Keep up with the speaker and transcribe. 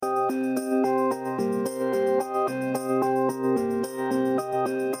Or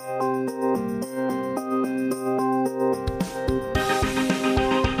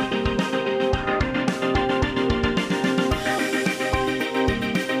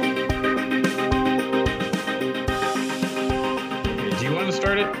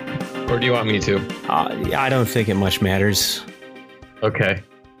do you want me to? I don't think it much matters. Okay,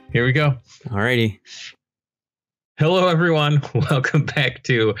 here we go. Alrighty. Hello, everyone. Welcome back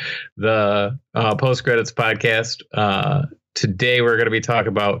to the Post Credits podcast. Today, we're going to be talking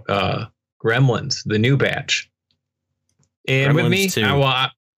about Gremlins, the new batch. And Gremlins with me, 2.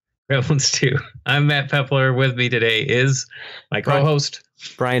 Gremlins 2. I'm Matt Pepler. With me today is my co-host,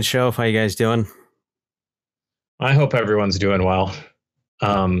 Brian Schoaf. How you guys doing? I hope everyone's doing well.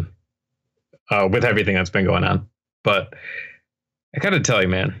 With everything that's been going on. But I gotta tell you,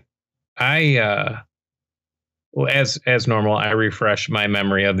 man, as normal, I refresh my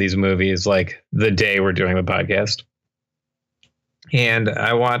memory of these movies like the day we're doing the podcast. And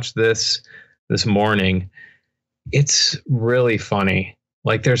I watched this morning. It's really funny.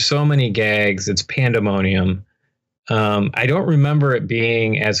 Like, there's so many gags. It's pandemonium. I don't remember it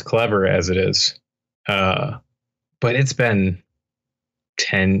being as clever as it is. But it's been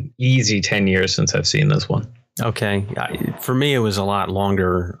 10 years since I've seen this one. Okay. For me, it was a lot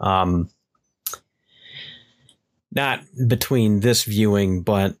longer. Not between this viewing,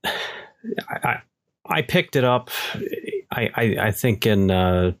 but I picked it up. I think in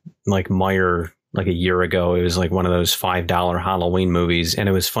like Meyer, like a year ago. It was like one of those $5 Halloween movies. And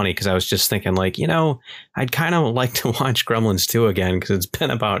it was funny because I was just thinking, like, I'd kind of like to watch Gremlins 2 again because it's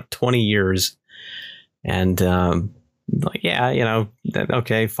been about 20 years. And like, yeah,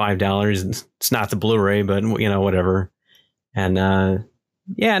 okay, $5. It's not the Blu-ray, but whatever. And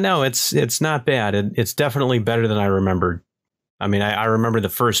yeah, no, it's not bad. It's definitely better than I remembered. I mean, I remember the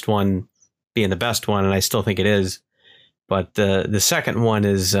first one being the best one, and I still think it is. But the second one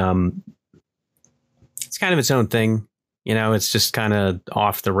is it's kind of its own thing. It's just kind of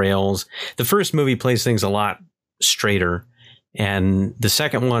off the rails. The first movie plays things a lot straighter. And the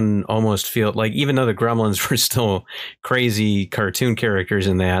second one almost feel like, even though the Gremlins were still crazy cartoon characters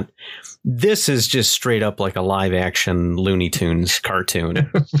in that, this is just straight up like a live action Looney Tunes cartoon.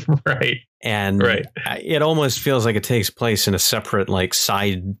 Right. And it almost feels like it takes place in a separate, like,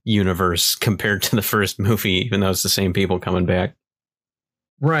 side universe compared to the first movie, even though it's the same people coming back.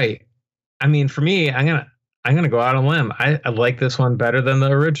 Right. I mean, for me, I'm gonna go out on a limb. I like this one better than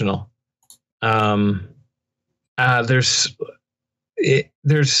the original.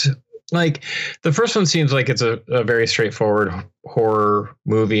 There's like, the first one seems like it's a very straightforward horror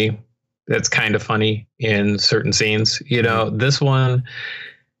movie that's kind of funny in certain scenes. This one,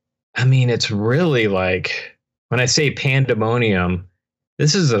 I mean, it's really like, when I say pandemonium,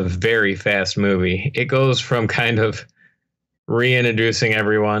 this is a very fast movie. It goes from kind of reintroducing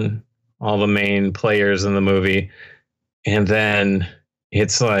everyone, all the main players in the movie, and then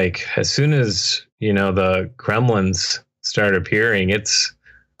it's like, as soon as the Gremlins start appearing, it's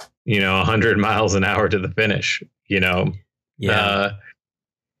 100 miles an hour to the finish. Yeah.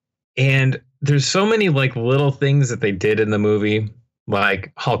 And there's so many like little things that they did in the movie,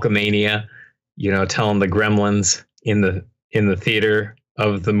 like Hulkamania, telling the Gremlins in the theater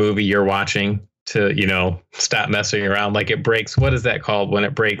of the movie you're watching to stop messing around. Like, it breaks, what is that called when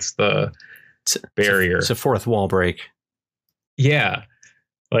it breaks the barrier? It's a fourth wall break. Yeah.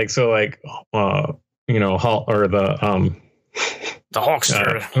 Like, so, like, Hulk, or the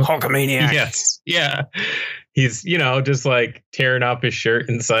Hulkster, Hulkamaniac. Yes, yeah, he's just like tearing off his shirt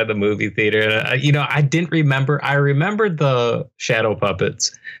inside the movie theater. And I didn't remember. I remembered the shadow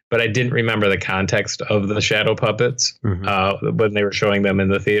puppets, but I didn't remember the context of the shadow puppets when they were showing them in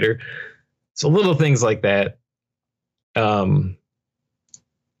the theater. So little things like that.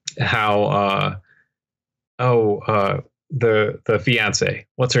 The fiance,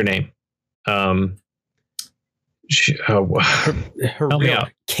 what's her name? Her real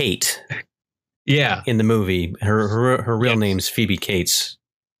Kate. Yeah. In the movie, her real name's Phoebe Cates.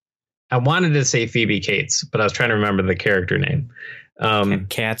 I wanted to say Phoebe Cates, but I was trying to remember the character name.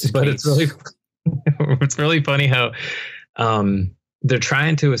 Cats. But Cates. it's really funny how they're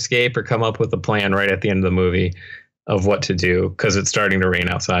trying to escape or come up with a plan right at the end of the movie of what to do because it's starting to rain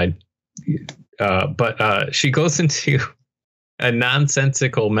outside. But she goes into a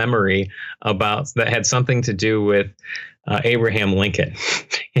nonsensical memory that had something to do with Abraham Lincoln.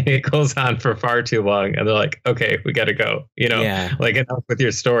 and it goes on for far too long, and they're like, okay, we got to go, Yeah. like, enough with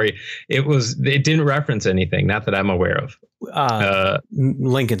your story. It didn't reference anything, not that I'm aware of.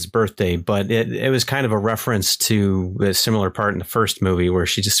 Lincoln's birthday, but it was kind of a reference to a similar part in the first movie where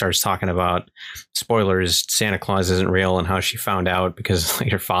she just starts talking about, spoilers, Santa Claus isn't real, and how she found out because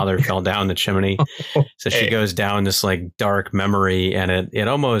like her father fell down the chimney. Okay. So she goes down this like dark memory, and it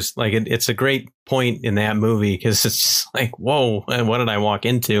almost like it's a great point in that movie because it's just like, whoa, what did I walk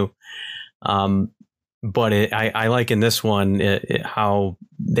into? But I like in this one how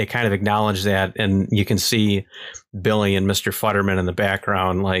they kind of acknowledge that, and you can see Billy and Mr. Futterman in the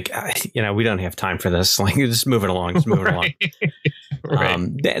background, like, we don't have time for this. Like, just move it along,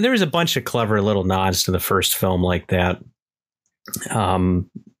 Right. There was a bunch of clever little nods to the first film like that,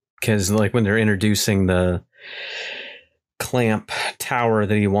 because like when they're introducing the clamp tower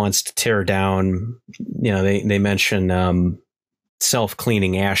that he wants to tear down, they mention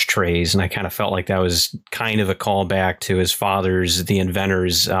self-cleaning ashtrays, and I kind of felt like that was kind of a callback to his father's, the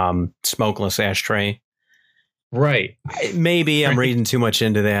inventor's, smokeless ashtray. Right. Maybe I'm reading too much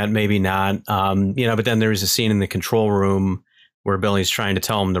into that, maybe not. But then there's a scene in the control room where Billy's trying to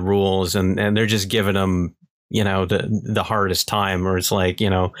tell him the rules, and they're just giving him, the hardest time, where it's like,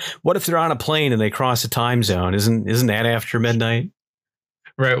 what if they're on a plane and they cross a time zone? Isn't that after midnight?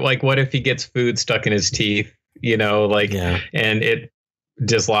 Right. Like, what if he gets food stuck in his teeth? And it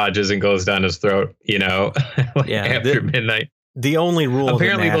dislodges and goes down his throat, after midnight. The only rule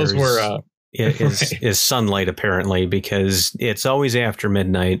apparently that matters those were is sunlight, apparently, because it's always after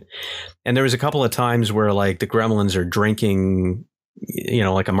midnight. And there was a couple of times where like the gremlins are drinking,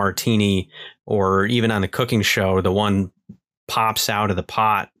 like a martini, or even on the cooking show, the one pops out of the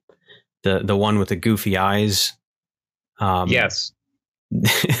pot, the one with the goofy eyes. Yes.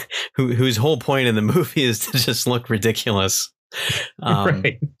 whose whole point in the movie is to just look ridiculous.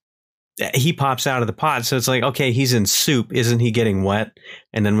 Right. He pops out of the pot, so it's like, okay, he's in soup, isn't he getting wet?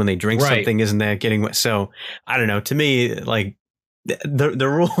 And then when they drink something, isn't that getting wet? So I don't know. To me, like the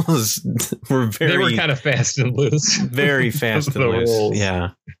rules were they were kind of fast and loose. Very fast and loose. Rules.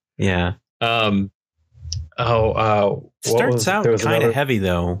 Yeah. Starts out kind of heavy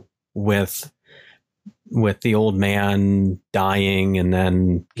though, with the old man dying, and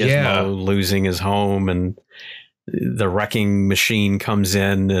then Gizmo losing his home, and the wrecking machine comes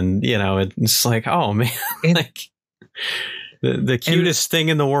in, and it's like, oh man, like the cutest thing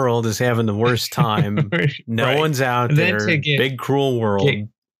in the world is having the worst time. No one's out there. Big cruel world.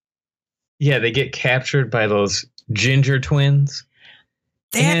 They get captured by those ginger twins.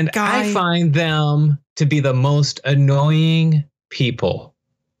 And I find them to be the most annoying people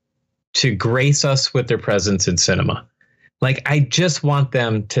to grace us with their presence in cinema. Like, I just want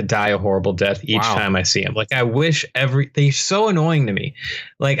them to die a horrible death each time I see them. Like, I wish they're so annoying to me.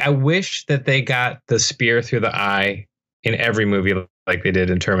 Like, I wish that they got the spear through the eye in every movie like they did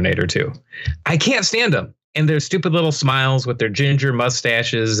in Terminator 2. I can't stand them. And their stupid little smiles with their ginger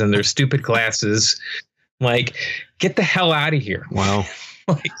mustaches and their stupid glasses. Like, get the hell out of here. Wow.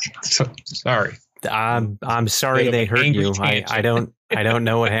 Like, sorry. I'm sorry they hurt you. I don't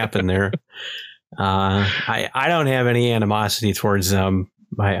know what happened there. I don't have any animosity towards them.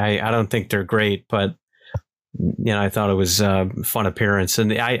 I don't think they're great, but I thought it was a fun appearance,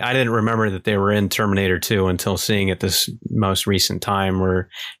 and I didn't remember that they were in Terminator 2 until seeing it this most recent time, where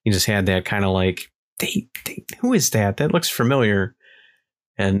you just had that kind of like, who is that? That looks familiar.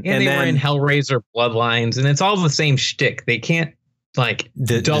 And they were in Hellraiser Bloodlines, and it's all the same shtick. They can't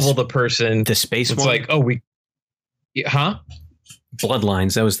double the person. The space it's one? like,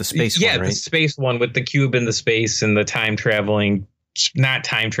 Bloodlines. That was the space one, right? The space one with the cube in the space and the time traveling, not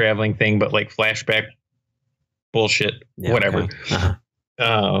time traveling thing, but like flashback bullshit, whatever. Okay.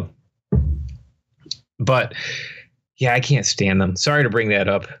 Uh-huh. But yeah, I can't stand them. Sorry to bring that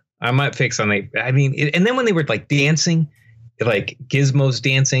up. I might fix on and then when they were like dancing, like Gizmo's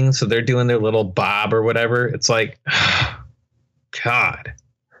dancing, so they're doing their little bob or whatever. It's like, God,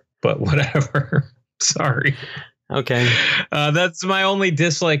 but whatever. Sorry. Okay. That's my only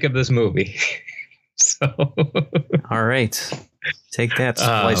dislike of this movie. So. All right. Take that,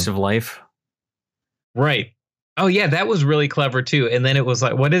 slice of life. Right. Oh, yeah, that was really clever, too. And then it was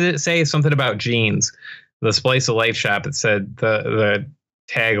like, what did it say? Something about jeans. The Slice of Life shop. It said the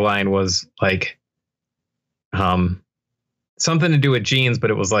tagline was like something to do with genes, but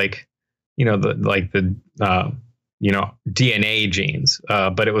it was like, the DNA genes.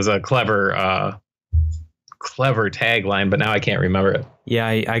 But it was a clever tagline, but now I can't remember it. Yeah,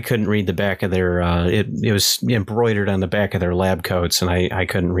 I couldn't read the back of their it was embroidered on the back of their lab coats, and I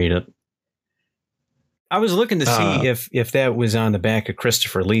couldn't read it. I was looking to see if that was on the back of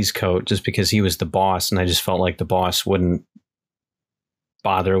Christopher Lee's coat, just because he was the boss, and I just felt like the boss wouldn't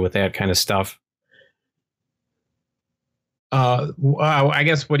bother with that kind of stuff. I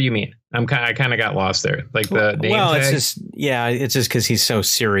guess, what do you mean? I kind of got lost there. Like the name tag? It's just because he's so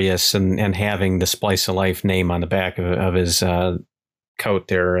serious, and having the Splice of Life name on the back of his coat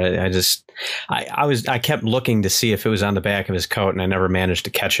there. I kept looking to see if it was on the back of his coat, and I never managed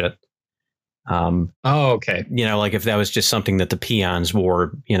to catch it. Okay. Like if that was just something that the peons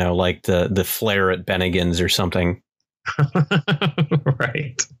wore, like the flare at Bennigan's or something.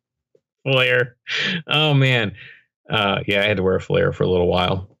 Right. Flare. Oh man. I had to wear a flare for a little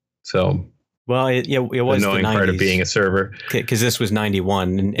while. So, well, it was the annoying part of being a server, because this was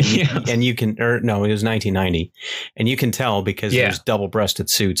 91, and you can, or no, it was 1990, and you can tell because there's double-breasted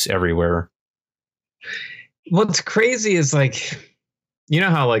suits everywhere. What's crazy is, like,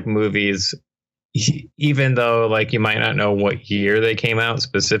 how like movies, even though like you might not know what year they came out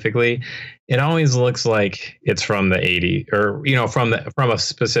specifically, it always looks like it's from the 80s, or from a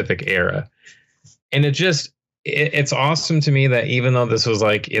specific era, and it's awesome to me that even though this was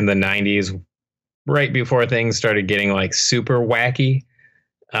like in the 90s, right before things started getting like super wacky,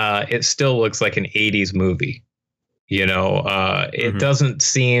 it still looks like an 80s movie. It doesn't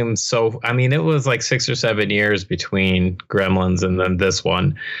seem so. I mean, it was like 6 or 7 years between Gremlins and then this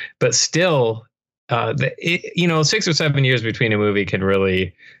one, but still, 6 or 7 years between a movie can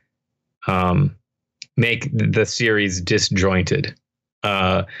really make the series disjointed.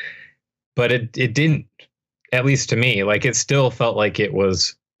 But it didn't. At least to me, like, it still felt like it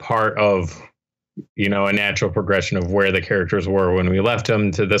was part of, a natural progression of where the characters were when we left them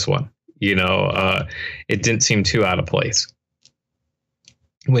to this one. It didn't seem too out of place,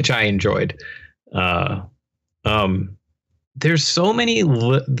 which I enjoyed. There's so many.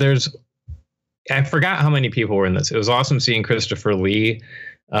 I forgot how many people were in this. It was awesome seeing Christopher Lee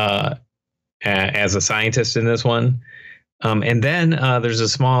as a scientist in this one. And then there's a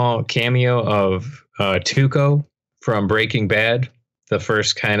small cameo of Tuco from Breaking Bad, the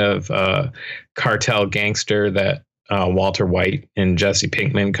first kind of cartel gangster that Walter White and Jesse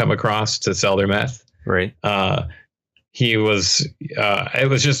Pinkman come across to sell their meth. Right. It was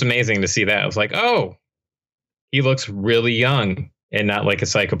just amazing to see that. I was like, oh, he looks really young and not like a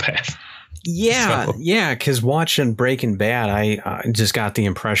psychopath. Yeah. So. Yeah. Because watching Breaking Bad, I just got the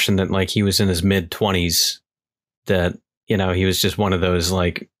impression that like he was in his mid-20s, that, he was just one of those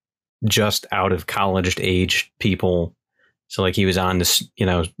like just out of college age people. So like he was on this,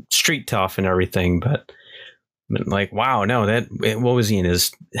 street tough and everything, but like, wow, no, what was he in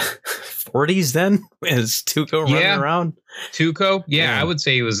his 40s then? Is Tuco running around? Tuco? Yeah, I would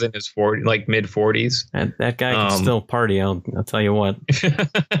say he was in his 40s, like mid 40s. That guy can still party. I'll tell you what.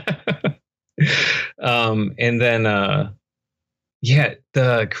 And then,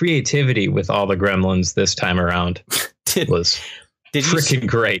 the creativity with all the Gremlins this time around was freaking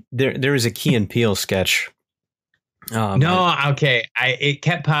great. There was a Key and Peele sketch. Okay. It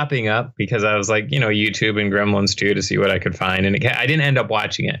kept popping up because I was like, YouTube and Gremlins 2 to see what I could find, and I didn't end up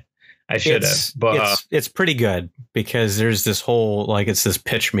watching it. I should have, but it's pretty good because there's this whole like it's this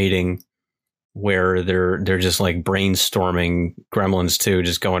pitch meeting where they're just like brainstorming Gremlins 2,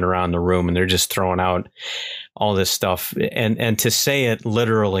 just going around the room, and they're just throwing out all this stuff. And to say it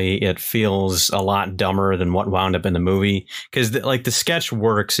literally, it feels a lot dumber than what wound up in the movie, because the sketch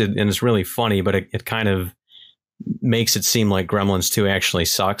works and it's really funny, but it kind of makes it seem like Gremlins 2 actually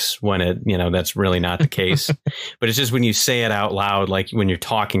sucks when it, that's really not the case. But it's just when you say it out loud, like when you're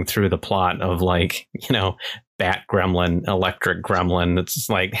talking through the plot of like, Bat Gremlin, Electric Gremlin, it's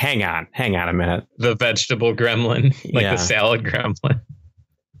like, hang on a minute. The vegetable gremlin, like the salad gremlin.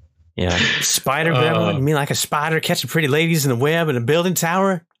 Yeah. Spider gremlin? You mean like a spider catching pretty ladies in the web in a building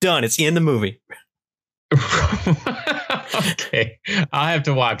tower? Done. It's in the movie. Okay. I'll have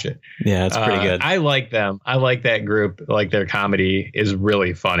to watch it. Yeah, it's pretty good. I like them. I like that group. Like, their comedy is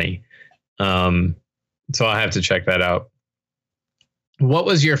really funny. So I'll have to check that out. What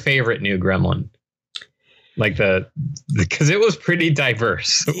was your favorite new Gremlin? Like because it was pretty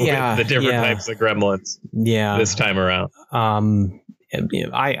diverse. Yeah. With the different types of Gremlins. Yeah. This time around.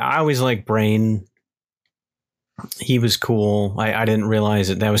 I always liked Brain. He was cool. I didn't realize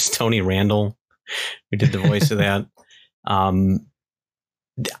that was Tony Randall who did the voice of that.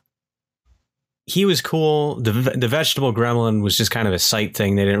 He was cool. The vegetable gremlin was just kind of a sight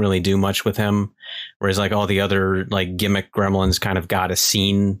thing. They didn't really do much with him, whereas like all the other like gimmick gremlins kind of got a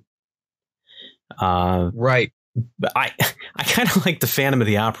scene. Right. But I kind of like the Phantom of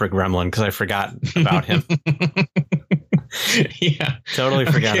the Opera gremlin because I forgot about him. Yeah, Totally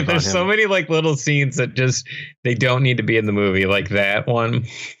forgot about there's him. so many like little scenes that just they don't need to be in the movie, like that one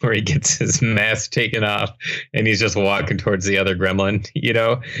where he gets his mask taken off and he's just walking towards the other gremlin.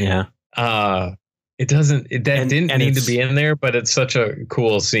 Yeah. It doesn't. That didn't need to it's- be in there, but it's such a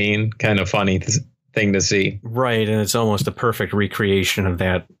cool scene, kind of funny thing to see. Right, and it's almost a perfect recreation of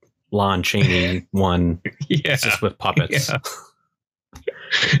that Lon Chaney one, Yeah, just with puppets.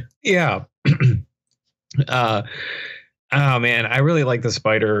 Yeah. Oh man, I really like the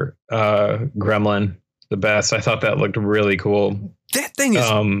spider gremlin the best. I thought that looked really cool. That thing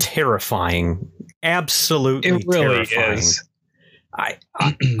is terrifying. Absolutely, it really terrifying. is.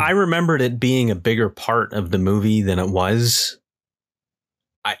 I remembered it being a bigger part of the movie than it was.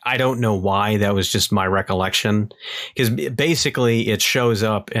 I don't know why. That was just my recollection, because basically it shows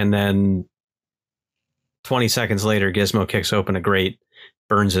up and then 20 seconds later, Gizmo kicks open a grate,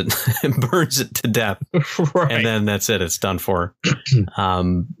 burns it to death. Right. And then that's it. It's done for. I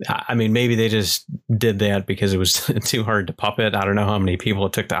mean, maybe they just did that because it was too hard to puppet. I don't know how many people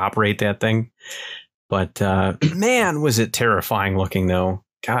it took to operate that thing. But man, was it terrifying looking, though.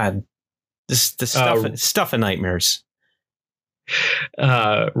 God, the stuff of nightmares.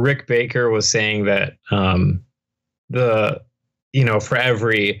 Rick Baker was saying that for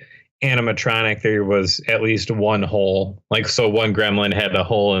every animatronic there was at least one hole, like, so one gremlin had a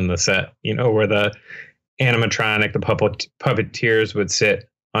hole in the set, where the animatronic, the puppeteers would sit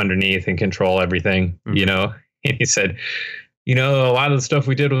underneath and control everything. And he said, a lot of the stuff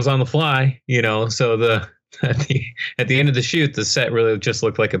we did was on the fly, so at the end of the shoot, the set really just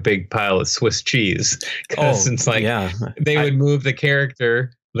looked like a big pile of Swiss cheese. It's like, they would move the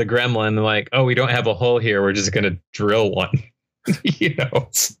character, the gremlin, like, oh, we don't have a hole here, we're just gonna drill one.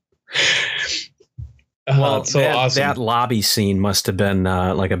 Well, so awesome. That lobby scene must have been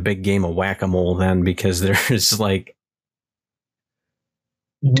like a big game of whack-a-mole then, because there's like,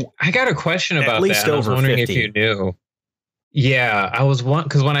 I got a question about at least that. I was wondering 50. if you knew. Yeah, I was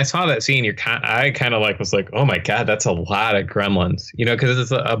because when I saw that scene, I kind of was like, oh my God, that's a lot of gremlins, because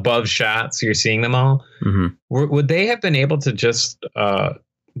it's above shot, so you're seeing them all. Mm-hmm. Would they have been able to just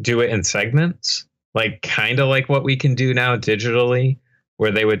do it in segments, like kind of like what we can do now digitally,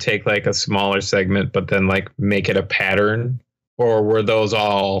 where they would take like a smaller segment, but then like make it a pattern, or were those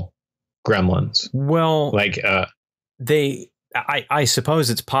all gremlins? Well, like I suppose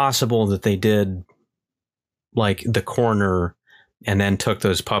it's possible that they did like the corner and then took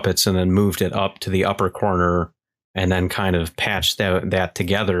those puppets and then moved it up to the upper corner and then kind of patched that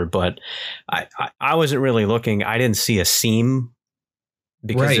together. But I wasn't really looking. I didn't see a seam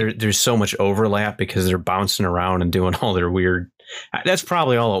because there's so much overlap because they're bouncing around and doing all their weird. That's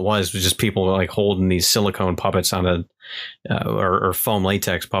probably all it was just people like holding these silicone puppets on a or foam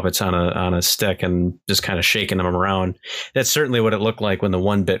latex puppets on a stick and just kind of shaking them around. That's certainly what it looked like when the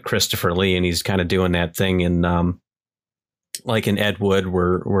one bit Christopher Lee, and he's kind of doing that thing in like in Ed Wood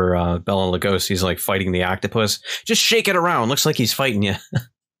where Bela Lugosi's like fighting the octopus. Just shake it around. Looks like he's fighting you.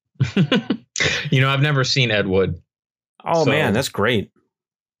 I've never seen Ed Wood. Oh man, that's great.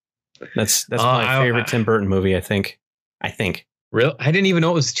 That's my favorite Tim Burton movie, I think. Really? I didn't even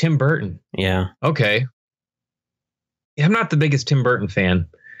know it was Tim Burton. Yeah. Okay. Yeah, I'm not the biggest Tim Burton fan.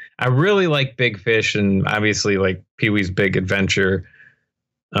 I really like Big Fish and obviously like Pee-wee's Big Adventure.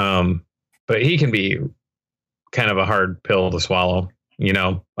 But he can be kind of a hard pill to swallow,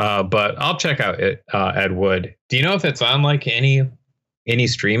 but I'll check out Ed Wood. Do you know if it's on like any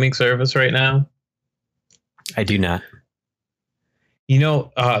streaming service right now? I do not.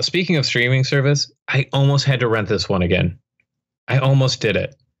 Speaking of streaming service, I almost had to rent this one again. I almost did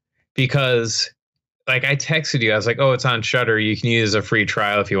it because like I texted you. I was like, oh, it's on Shudder. You can use a free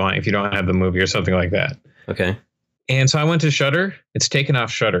trial if you want, if you don't have the movie or something like that. Okay. And so I went to Shudder. It's taken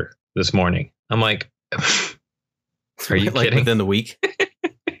off Shudder this morning. I'm like, are you like kidding? Within the week?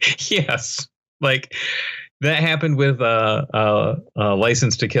 Yes. Like that happened with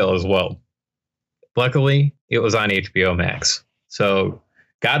License to Kill as well. Luckily, it was on HBO Max. So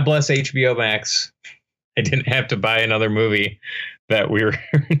God bless HBO Max. I didn't have to buy another movie that we were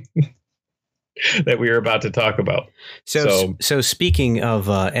about to talk about. So speaking of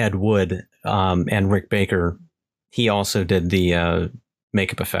Ed Wood and Rick Baker, he also did the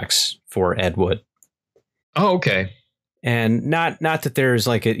makeup effects for Ed Wood. Oh, okay. And not that there's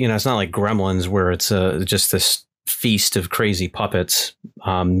like it's not like Gremlins where it's just this feast of crazy puppets.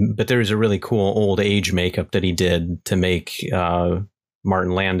 But there's a really cool old age makeup that he did to make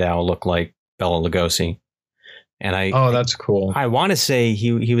Martin Landau look like Bela Lugosi. And that's cool. I want to say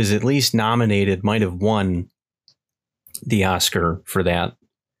he was at least nominated, might have won the Oscar for that,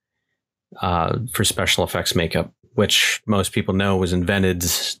 for special effects makeup. which most people know was invented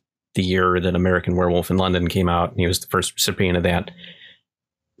the year that American Werewolf in London came out, and he was the first recipient of that.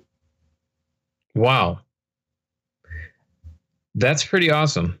 Wow. That's pretty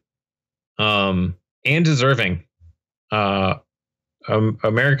awesome. And deserving.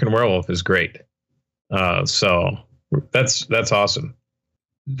 American Werewolf is great. So that's awesome.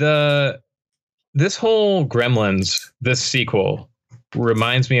 This whole Gremlins, this sequel,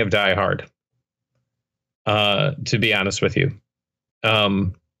 reminds me of Die Hard. To be honest with you,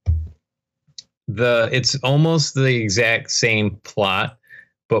 it's almost the exact same plot,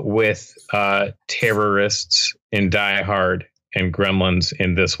 but with terrorists in Die Hard and Gremlins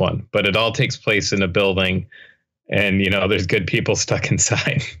in this one. But it all takes place in a building, and there's good people stuck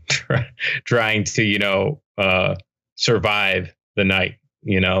inside trying to survive the night,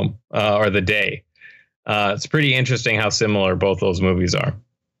 or the day. It's pretty interesting how similar both those movies are,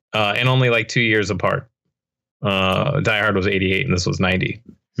 and only like 2 years apart. Die Hard was 88 and this was 90.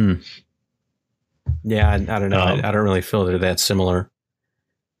 Yeah, I don't know. I don't really feel they're that similar.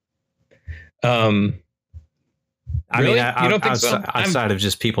 Really? I mean, you don't think so? Outside of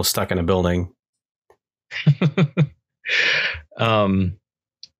just people stuck in a building. So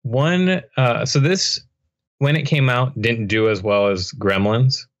this, when it came out, didn't do as well as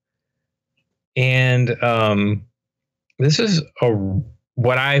Gremlins. And this is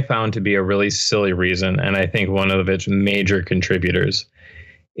what I found to be a really silly reason, and I think one of its major contributors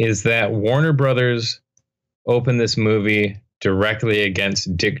is that Warner Brothers opened this movie directly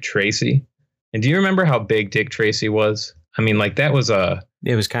against Dick Tracy. And do you remember how big Dick Tracy was? I mean, like, that was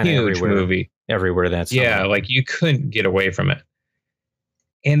it was kind of huge everywhere, movie. Everywhere that's like you couldn't get away from it.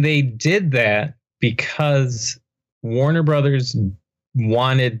 And they did that because Warner Brothers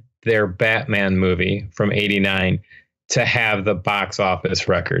wanted their Batman movie from 89 to have the box office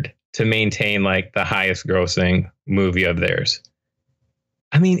record, to maintain like the highest grossing movie of theirs.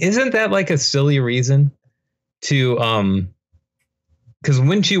 I mean, isn't that like a silly reason to, because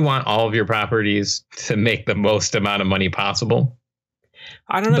wouldn't you want all of your properties to make the most amount of money possible?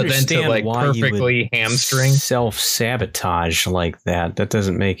 I don't understand then to like why perfectly you would hamstring self-sabotage like that. That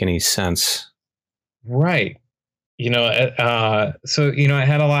doesn't make any sense. Right. So, it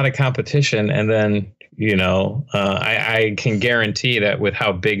had a lot of competition, and then, I can guarantee that with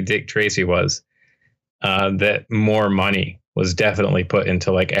how big Dick Tracy was, that more money was definitely put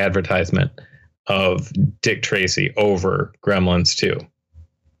into like advertisement of Dick Tracy over Gremlins 2.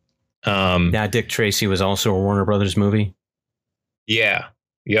 Now, Dick Tracy was also a Warner Brothers movie. Yeah.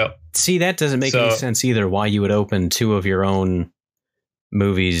 Yep. See, that doesn't make any sense either. Why you would open two of your own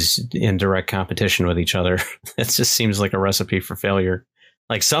movies in direct competition with each other. That just seems like a recipe for failure.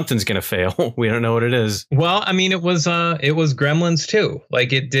 Like, something's going to fail. We don't know what it is. Well, I mean, it was Gremlins 2.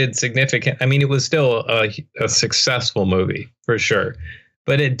 Like, it did significant. I mean, it was still a successful movie for sure,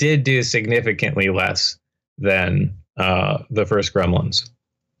 but it did do significantly less than the first Gremlins.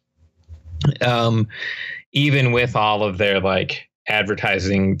 Even with all of their like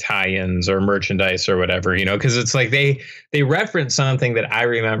advertising tie-ins or merchandise or whatever, because it's like they reference something that I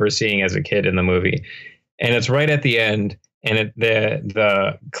remember seeing as a kid in the movie, and it's right at the end, and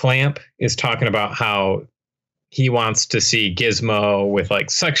the Clamp is talking about how he wants to see Gizmo with like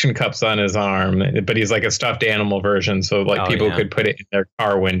suction cups on his arm, but he's like a stuffed animal version, so like people could put it in their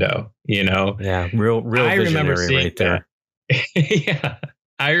car window, Yeah, real I remember seeing right there. Yeah,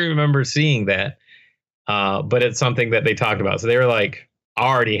 I remember seeing that. But it's something that they talked about. So they were like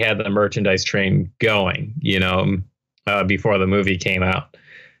already had the merchandise train going, before the movie came out.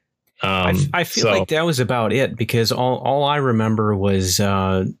 I feel like that was about it, because all I remember was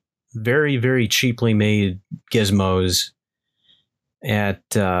very, very cheaply made gizmos at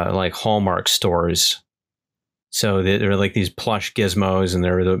like Hallmark stores. So there were like these plush gizmos, and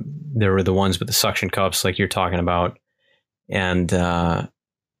there were the ones with the suction cups like you're talking about. And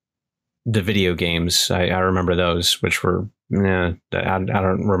the video games, I remember those, which were, I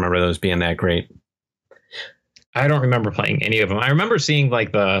don't remember those being that great. I don't remember playing any of them. I remember seeing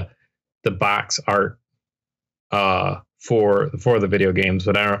like the box art for the video games,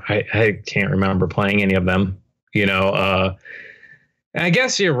 but I can't remember playing any of them. I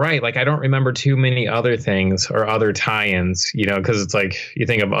guess you're right. Like, I don't remember too many other things or other tie-ins, because it's like you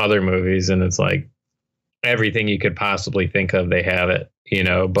think of other movies and it's like everything you could possibly think of, they have it.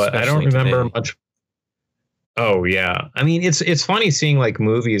 But especially I don't remember much. Oh yeah. I mean, it's funny seeing like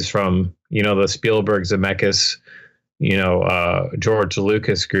movies from, the Spielberg, Zemeckis, George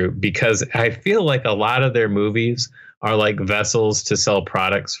Lucas group, because I feel like a lot of their movies are like vessels to sell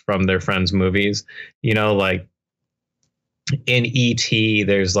products from their friends' movies. Like in E.T.,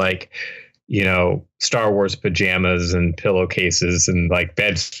 there's like, Star Wars pajamas and pillowcases and like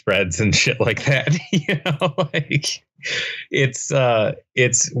bedspreads and shit like that. Like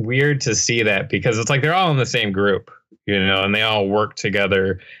it's weird to see that because it's like they're all in the same group, and they all work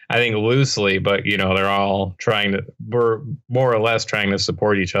together, I think loosely, but they're all we're more or less trying to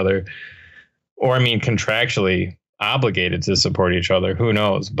support each other, or I mean contractually obligated to support each other. Who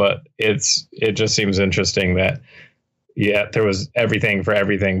knows? But it just seems interesting that there was everything for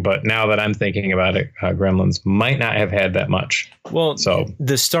everything. But now that I'm thinking about it, Gremlins might not have had that much. Well, so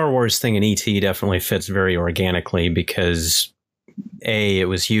the Star Wars thing in E.T. definitely fits very organically because A, it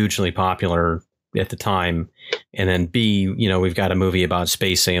was hugely popular at the time, and then B, we've got a movie about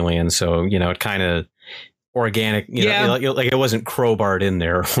space aliens, so it kind of organic, like it wasn't crowbarred in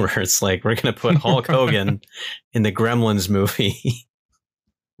there where it's like we're going to put Hulk Hogan in the Gremlins movie,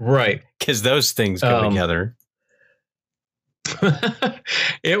 right? Because those things go together.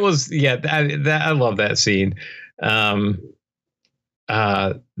 It was I love that scene. The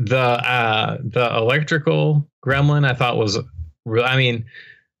electrical gremlin I thought was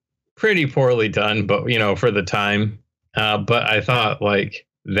pretty poorly done, but for the time. But I thought like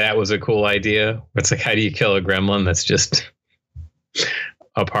that was a cool idea. It's like, how do you kill a gremlin that's just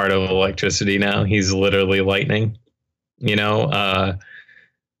a part of electricity now? He's literally lightning. That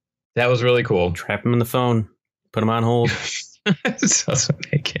was really cool. Trap him in the phone. Put him on hold. It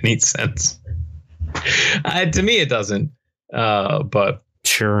doesn't make any sense. To me, it doesn't. But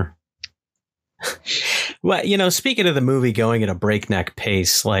sure. Well, speaking of the movie going at a breakneck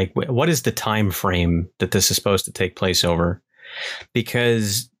pace, like what is the time frame that this is supposed to take place over?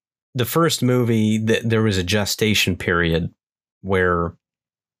 Because the first movie, there was a gestation period where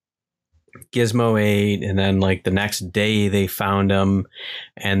Gizmo ate, and then like the next day they found him,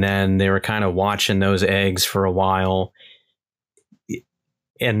 and then they were kind of watching those eggs for a while.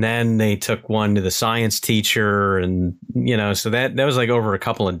 And then they took one to the science teacher, and so that was like over a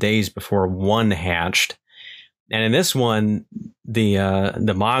couple of days before one hatched. And in this one, the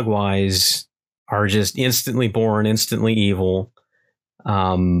Mogwais are just instantly born, instantly evil,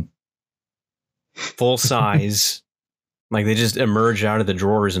 full size, like they just emerge out of the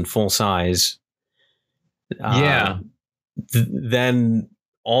drawers in full size. Then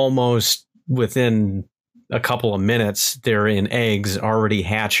almost within a couple of minutes, they're in eggs already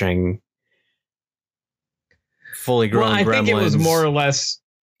hatching, fully grown gremlins. I think it was more or less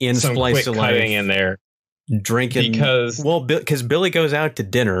in some splice quick of life, cutting in there, drinking because Billy goes out to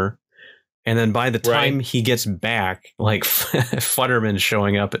dinner, and then by the time he gets back, like Futterman's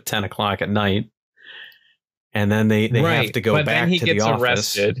showing up at 10 o'clock at night, and then they have to go back to the office.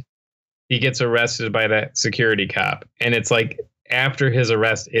 Arrested. He gets arrested by that security cop, and it's like after his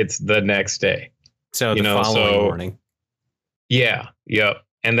arrest, it's the next day. So the following morning. Yeah. Yep.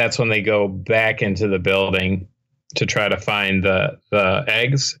 And that's when they go back into the building to try to find the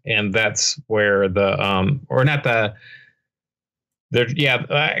eggs. And that's where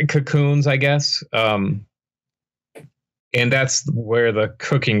cocoons, I guess. And that's where the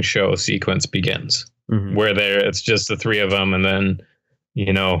cooking show sequence begins, where it's just the three of them. And then,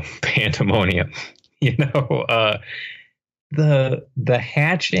 pandemonium, The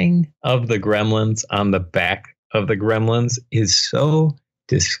hatching of the gremlins on the back of the gremlins is so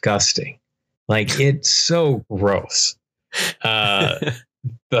disgusting. Like, it's so gross. The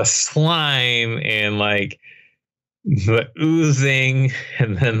slime and like the oozing,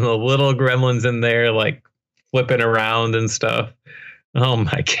 and then the little gremlins in there like flipping around and stuff. Oh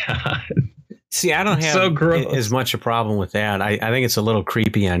my God. See, I don't have as much a problem with that. I think it's a little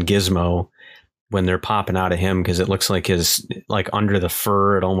creepy on Gizmo when they're popping out of him, because it looks like under the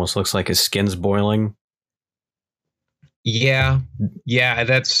fur, it almost looks like his skin's boiling. Yeah. I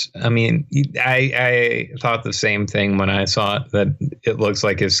thought the same thing when I saw it, that it looks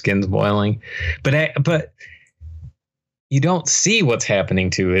like his skin's boiling, but you don't see what's happening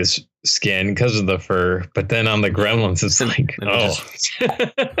to his skin because of the fur. But then on the gremlins, it's like,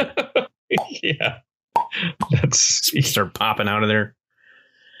 yeah, start popping out of there.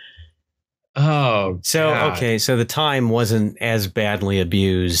 Oh, so God. Okay, so the time wasn't as badly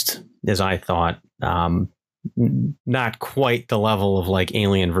abused as I thought. Not quite the level of like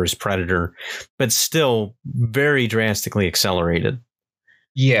Alien versus Predator, but still very drastically accelerated.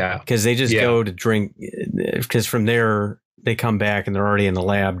 Yeah, because they just go to drink. Because from there they come back and they're already in the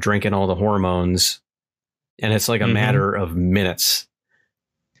lab drinking all the hormones, and it's like a matter of minutes.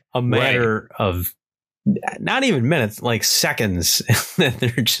 A matter of not even minutes, like seconds. They're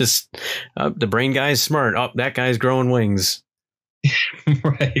just, the brain guy's smart. Oh, that guy's growing wings.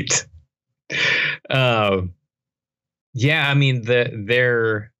 Right. Yeah, I mean,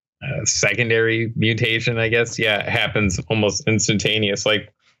 their secondary mutation, I guess. Yeah, it happens almost instantaneous.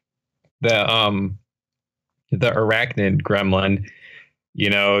 Like the arachnid gremlin, you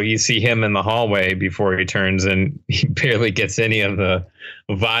know, you see him in the hallway before he turns and he barely gets any of the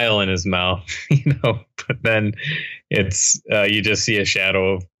vial in his mouth, you know, but then it's, you just see a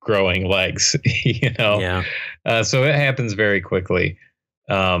shadow of growing legs, you know? Yeah. So it happens very quickly.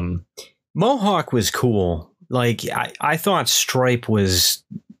 Mohawk was cool. Like I thought Stripe was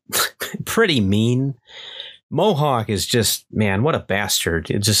pretty mean. Mohawk is just, man, what a bastard.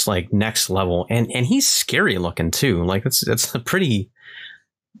 It's just like next level. And he's scary looking too. Like that's a pretty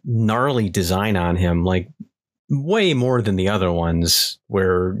gnarly design on him, like way more than the other ones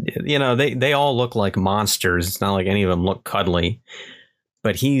where, you know, they all look like monsters. It's not like any of them look cuddly,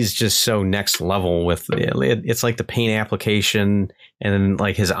 but he's just so next level with it's like the paint application, and then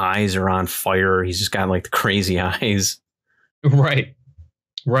like his eyes are on fire. He's just got like the crazy eyes. Right.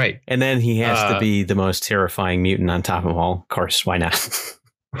 And then he has to be the most terrifying mutant on top of all. Of course, why not?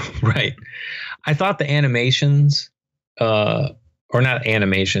 Right. I thought the animations, or not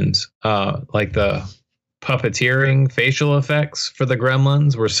animations, like the puppeteering facial effects for the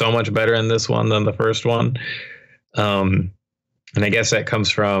gremlins were so much better in this one than the first one. And I guess that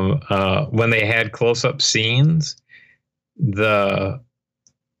comes from when they had close-up scenes, the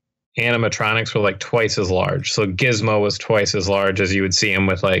animatronics were like twice as large. So Gizmo was twice as large as you would see him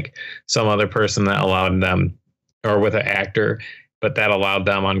with like some other person that allowed them, or with an actor, but that allowed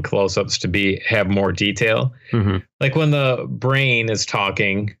them on close-ups to have more detail. Mm-hmm. Like when the brain is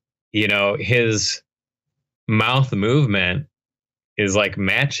talking, you know, his mouth movement is like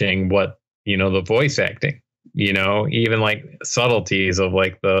matching what, you know, the voice acting, you know, even like subtleties of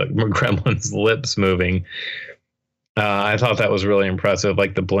like the gremlin's lips moving. I thought that was really impressive,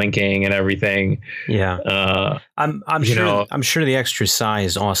 like the blinking and everything. Yeah. I'm sure the extra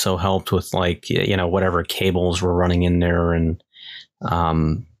size also helped with like, you know, whatever cables were running in there. And,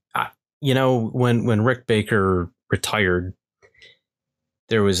 you know, when Rick Baker retired,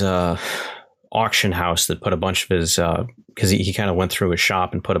 there was a auction house that put a bunch of his, because he kind of went through his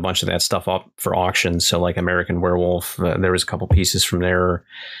shop and put a bunch of that stuff up for auction. So like American Werewolf, there was a couple pieces from there.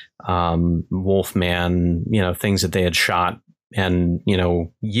 Wolfman, you know, things that they had shot and, you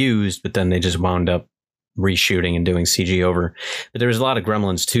know, used, but then they just wound up reshooting and doing CG over. But there was a lot of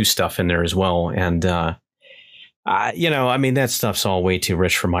Gremlins 2 stuff in there as well. And, you know, I mean, that stuff's all way too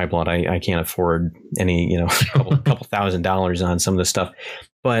rich for my blood. I can't afford any, you know, couple $1,000s on some of this stuff.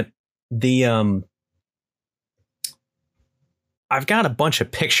 But the I've got a bunch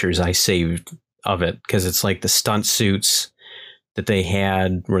of pictures I saved of it because it's like the stunt suits that they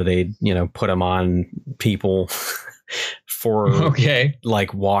had where they, you know, put them on people for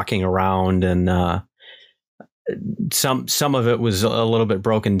like walking around, and some of it was a little bit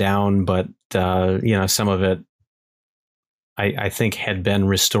broken down, but you know, some of it I think had been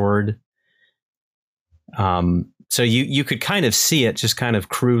restored. So you could kind of see it just kind of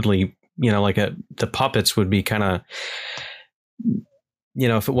crudely, you know, like the puppets would be kind of, you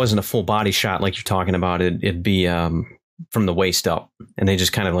know, if it wasn't a full body shot like you're talking about, it'd be from the waist up, and they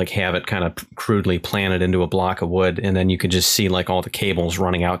just kind of like have it kind of crudely planted into a block of wood, and then you could just see like all the cables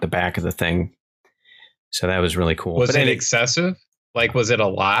running out the back of the thing. So that was really cool. Was it excessive? Like, was it a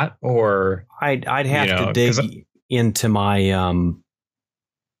lot? Or I'd have to dig into my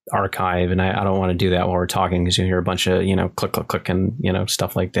archive, and I don't want to do that while we're talking because you hear a bunch of, you know, click, click, click, and, you know,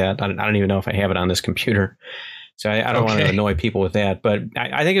 stuff like that. I don't even know if I have it on this computer, so I don't want to annoy people with that. But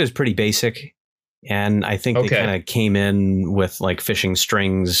I think it was pretty basic, and I think they kind of came in with like fishing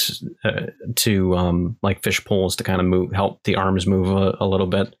strings to like fish poles to kind of help the arms move a little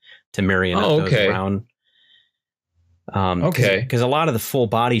bit to marionette those around. Because a lot of the full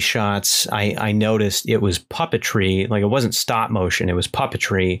body shots, I noticed it was puppetry. Like, it wasn't stop motion, it was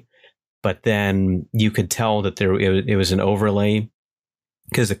puppetry. But then you could tell that it was an overlay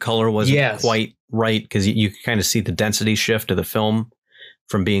because the color wasn't quite right. Because you could kind of see the density shift of the film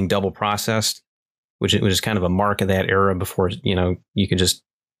from being double processed, which is kind of a mark of that era before, you know, you could just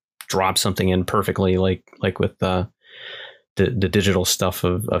drop something in perfectly, like with the digital stuff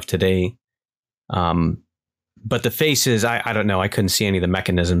of today. But the faces, I don't know. I couldn't see any of the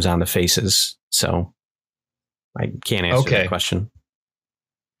mechanisms on the faces, so I can't answer that question.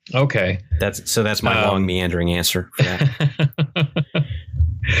 Okay. That's my long meandering answer for that.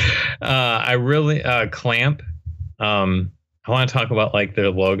 I really Clamp. I want to talk about like their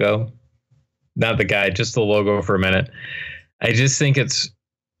logo, not the guy, just the logo for a minute. I just think it's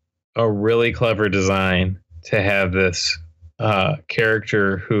a really clever design to have this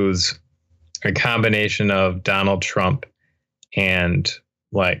character who's a combination of Donald Trump and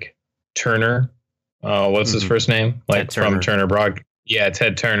like Turner. What's his first name? Like from Turner Broad. Yeah,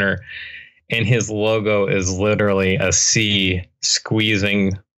 Ted Turner. And his logo is literally a sea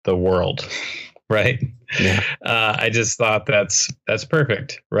squeezing the world. Right. Yeah. I just thought that's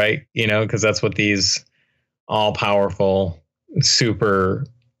perfect. Right. You know, because that's what these all powerful, super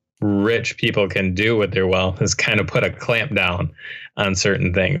rich people can do with their wealth, is kind of put a clamp down on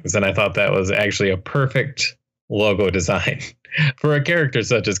certain things. And I thought that was actually a perfect logo design for a character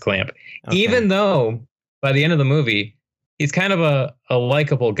such as Clamp, even though by the end of the movie, he's kind of a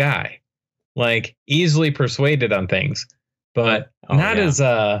likable guy, like easily persuaded on things, but not as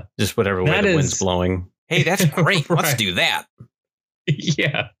just whatever way the wind's blowing. Hey, that's great. Right. Let's do that.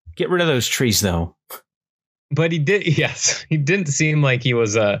 Yeah. Get rid of those trees, though. But he didn't seem like he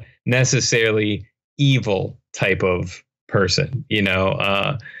was a necessarily evil type of person, you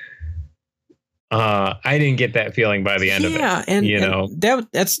know. I didn't get that feeling by the end of it. Yeah, and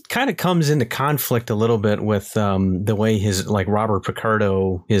that's kind of comes into conflict a little bit with the way his, like, Robert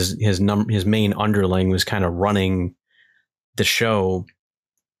Picardo, his main underling, was kind of running the show.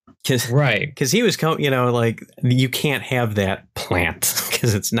 Because he was, like, you can't have that plant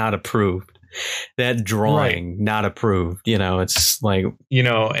because it's not approved. That drawing, not approved. It's like,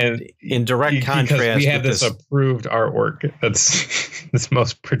 and in direct contrast, we have this approved artwork. That's this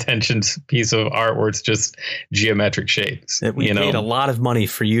most pretentious piece of artwork. It's just geometric shapes. That we paid a lot of money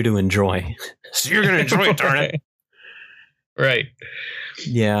for you to enjoy. So you're going to enjoy it, darn it. Right.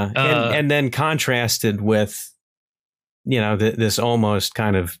 Yeah. And then contrasted with, this almost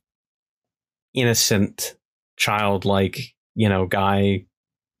kind of innocent, childlike, guy.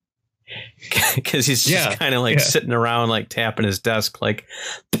 Because he's just kind of like sitting around, like tapping his desk, like,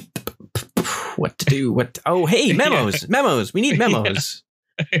 what to do? Oh, hey, memos. We need memos.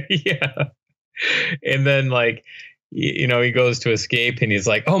 Yeah. And then, like, he goes to escape and he's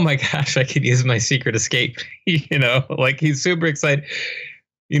like, oh my gosh, I could use my secret escape. Like, he's super excited,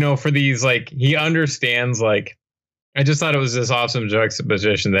 for these, like, he understands, like, I just thought it was this awesome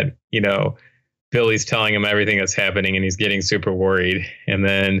juxtaposition that, Billy's telling him everything that's happening and he's getting super worried. And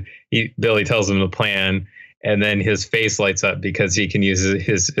then Billy tells him the plan, and then his face lights up because he can use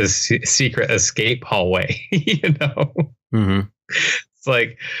his secret escape hallway, Mm-hmm. It's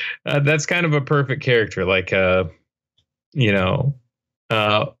like, that's kind of a perfect character. Like, more,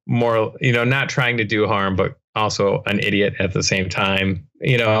 not trying to do harm, but also an idiot at the same time,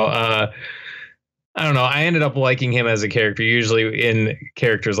 I don't know. I ended up liking him as a character. Usually in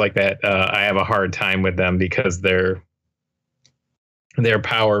characters like that, I have a hard time with them because their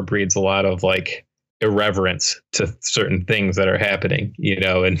power breeds a lot of, like, irreverence to certain things that are happening,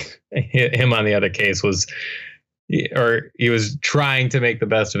 and him on the other case he was trying to make the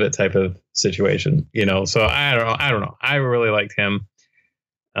best of it type of situation, so I don't know. I really liked him.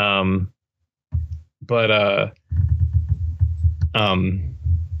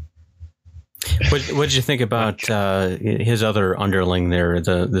 What did you think about his other underling there,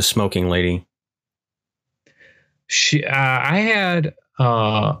 the smoking lady? She was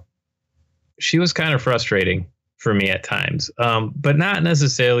kind of frustrating for me at times, but not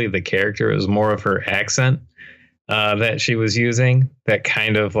necessarily the character. It was more of her accent that she was using, that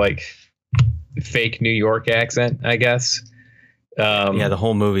kind of, like, fake New York accent, I guess. The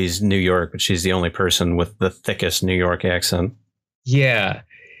whole movie's New York, but she's the only person with the thickest New York accent. Yeah.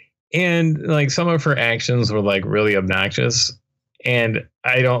 And, like, some of her actions were, like, really obnoxious, and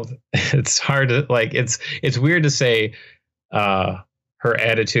it's hard to, like, it's weird to say her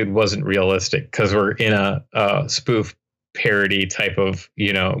attitude wasn't realistic because we're in a spoof parody type of,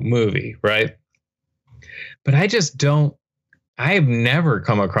 movie, right? But I have never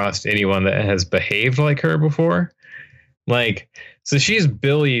come across anyone that has behaved like her before. Like, so she's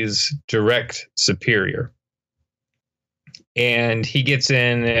Billy's direct superior. And he gets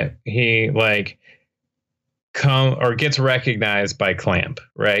in, gets recognized by Clamp,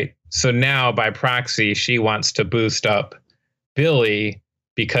 right? So now by proxy, she wants to boost up Billy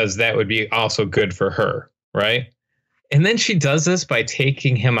because that would be also good for her, right? And then she does this by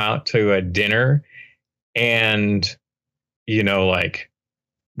taking him out to a dinner and, like,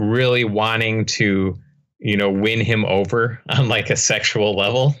 really wanting to, win him over on, like, a sexual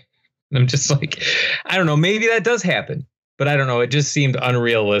level. And I'm just like, I don't know, maybe that does happen. But I don't know. It just seemed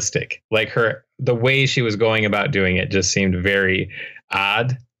unrealistic. Like, the way she was going about doing it just seemed very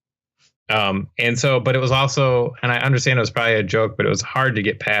odd. And so, but it was also, and I understand it was probably a joke, but it was hard to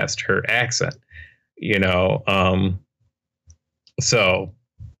get past her accent, So,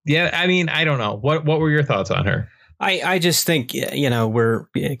 yeah, I mean, I don't know. What were your thoughts on her? I just think, we're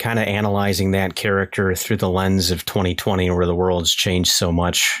kind of analyzing that character through the lens of 2020, where the world's changed so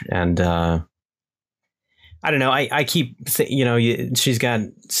much. And I don't know. I keep, she's got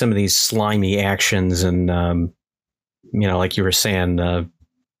some of these slimy actions and, like you were saying,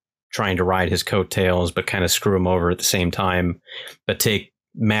 trying to ride his coattails, but kind of screw him over at the same time, but take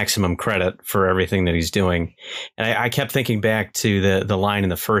maximum credit for everything that he's doing. And I kept thinking back to the line in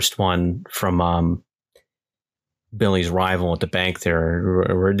the first one from Billy's rival at the bank there.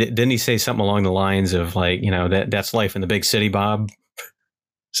 Or didn't he say something along the lines of like, that's life in the big city, Bob?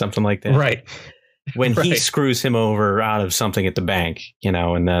 Something like that. Right. When he screws him over out of something at the bank,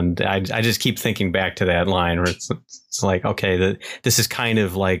 and then I just keep thinking back to that line where it's like, okay, this is kind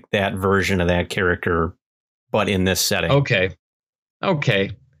of like that version of that character, but in this setting. Okay.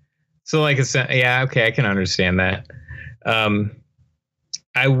 So like I said, yeah, okay, I can understand that.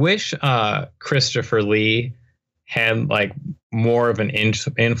 I wish Christopher Lee had like more of an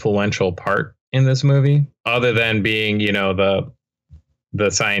influential part in this movie, other than being, the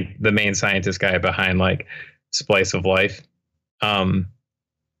main scientist guy behind like Splice of Life.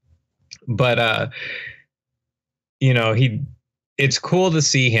 It's cool to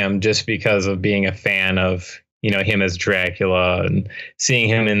see him just because of being a fan of, him as Dracula and seeing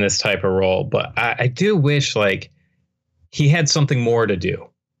him in this type of role. But I do wish like he had something more to do.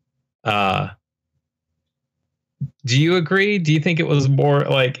 Do you agree? Do you think it was more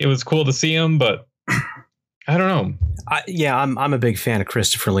like it was cool to see him, but I don't know. I'm a big fan of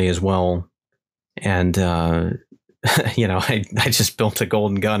Christopher Lee as well. And, I just built a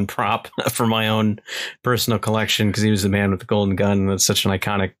golden gun prop for my own personal collection because he was the man with the golden gun. And that's such an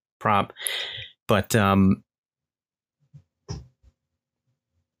iconic prop. But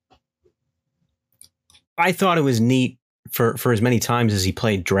I thought it was neat for as many times as he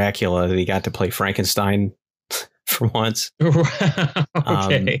played Dracula that he got to play Frankenstein for once.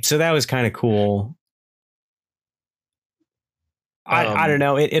 Okay. So that was kind of cool. I don't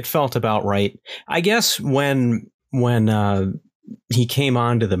know. It felt about right. I guess when he came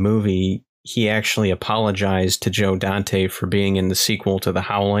onto the movie, he actually apologized to Joe Dante for being in the sequel to The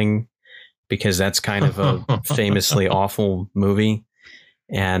Howling, because that's kind of a famously awful movie.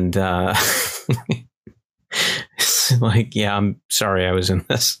 And like, yeah, I'm sorry I was in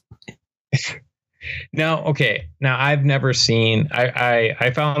this. Now, I've never seen,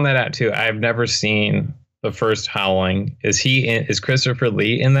 I found that out too. I've never seen the first Howling. Is Christopher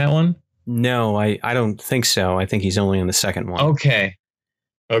Lee in that one? No, I don't think so. I think he's only in the second one. Okay.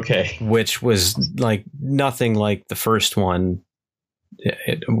 Which was like nothing like the first one.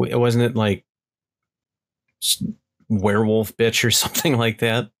 It wasn't like werewolf bitch or something like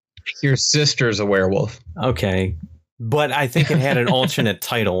that. Your sister's a werewolf. Okay. But I think it had an alternate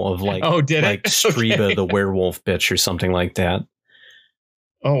title of like, Streba the werewolf bitch or something like that.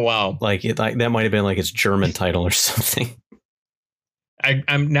 Oh, wow. Like that might have been like its German title or something.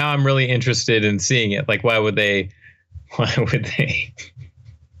 I'm really interested in seeing it. Like, why would they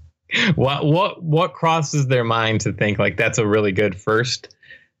what crosses their mind to think like that's a really good first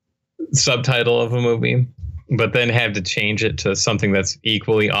subtitle of a movie, but then have to change it to something that's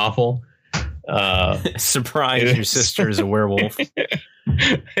equally awful? Surprise, your sister is a werewolf.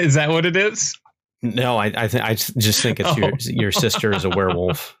 Is that what it is? No, I just think it's your sister is a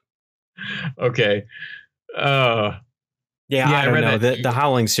werewolf. Okay. Yeah, I don't know. The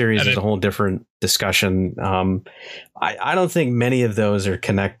Howling series is a whole different discussion. I don't think many of those are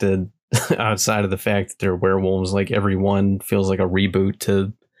connected outside of the fact that they're werewolves. Like every one feels like a reboot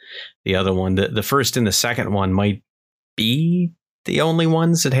to the other one. The first and the second one might be the only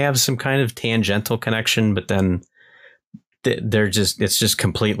ones that have some kind of tangential connection, but then it's just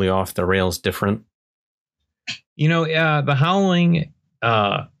completely off the rails different. The Howling,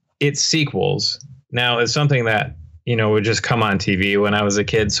 its sequels now is something that, would just come on TV when I was a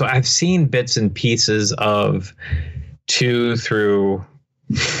kid. So I've seen bits and pieces of 2 through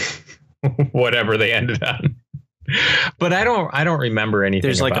whatever they ended on. But I don't remember anything.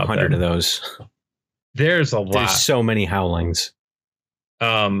 There's like about 100 them. of those. There's a lot. There's so many Howlings.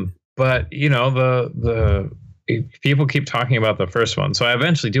 But the people keep talking about the first one, so I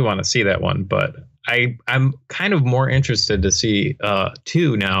eventually do want to see that one. But I'm kind of more interested to see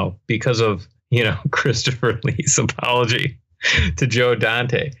 2 now because of Christopher Lee's apology to Joe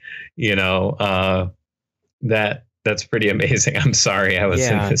Dante. That's pretty amazing. I'm sorry I was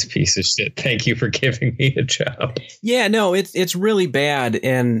in this piece of shit. Thank you for giving me a job. Yeah, no, it's really bad,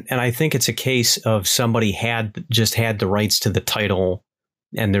 and I think it's a case of somebody had the rights to the title,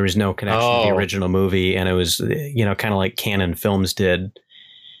 and there was no connection to the original movie, and it was kind of like Canon Films did,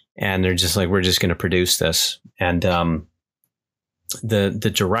 and they're just like, we're just going to produce this. And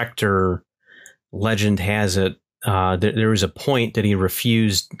the director, legend has it, there was a point that he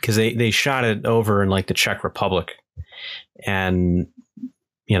refused because they shot it over in like the Czech Republic, and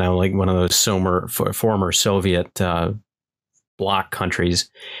like one of those former Soviet bloc countries,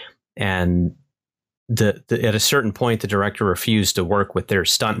 and at a certain point the director refused to work with their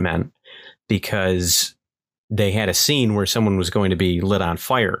stuntmen because they had a scene where someone was going to be lit on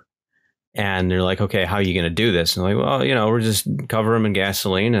fire. And they're like, okay, how are you going to do this? And like, well, we're just cover them in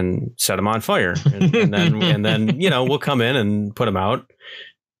gasoline and set them on fire. And then, we'll come in and put them out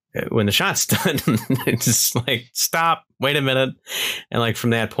when the shot's done. It's just like, stop, wait a minute. And like from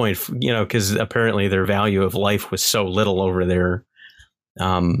that point, because apparently their value of life was so little over there.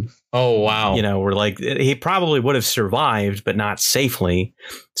 Oh, wow. We're like, he probably would have survived, but not safely.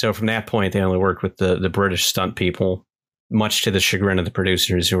 So from that point, they only worked with the British stunt people, much to the chagrin of the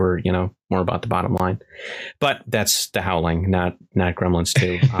producers who were, more about the bottom line. But that's The Howling, not Gremlins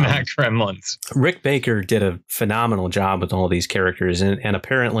 2. Not Gremlins. Rick Baker did a phenomenal job with all these characters. And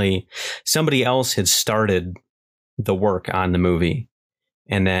apparently somebody else had started the work on the movie.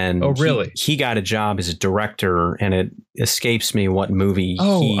 And then really? He got a job as a director, and it escapes me what movie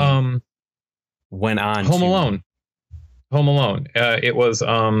he went on Home Alone. Home Alone. It was,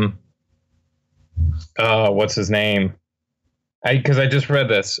 what's his name? Because I just read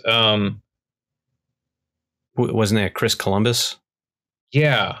this. Wasn't that Chris Columbus?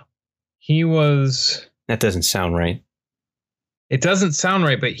 Yeah, he was. That doesn't sound right. It doesn't sound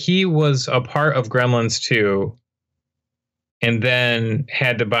right, but he was a part of Gremlins 2 and then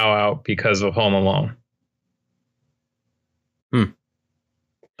had to bow out because of Home Alone.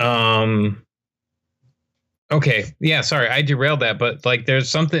 Okay. Yeah, sorry, I derailed that, but like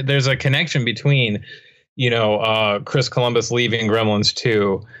there's a connection between Chris Columbus leaving Gremlins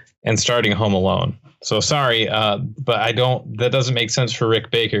 2 and starting Home Alone. So sorry, but that doesn't make sense for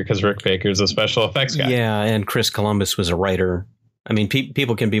Rick Baker because Rick Baker is a special effects guy. Yeah, and Chris Columbus was a writer. I mean,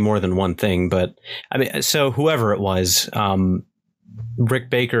 people can be more than one thing, but I mean, so whoever it was, Rick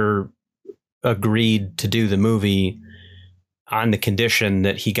Baker agreed to do the movie on the condition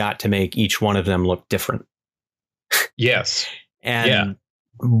that he got to make each one of them look different. Yes. And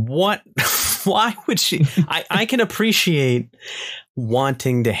why would she? I can appreciate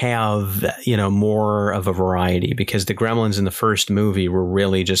wanting to have, more of a variety, because the Gremlins in the first movie were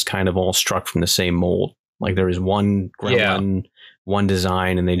really just kind of all struck from the same mold. Like there was one gremlin, one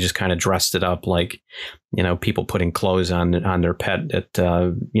design, and they just kind of dressed it up like, people putting clothes on their pet at,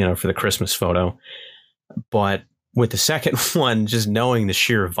 for the Christmas photo. But with the second one, just knowing the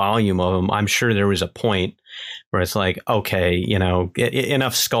sheer volume of them, I'm sure there was a point where it's like, okay,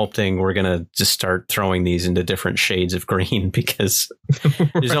 enough sculpting. We're going to just start throwing these into different shades of green because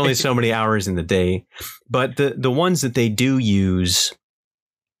there's only so many hours in the day. But the ones that they do use,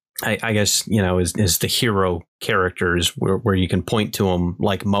 I guess, is the hero characters where you can point to them,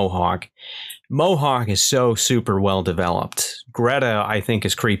 like Mohawk. Mohawk is so super well developed. Greta, I think,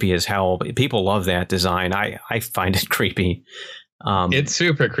 is creepy as hell. People love that design. I find it creepy. It's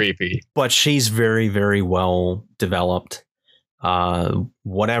super creepy. But she's very, very well developed.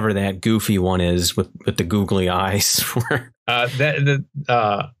 Whatever that goofy one is with the googly eyes. Daffy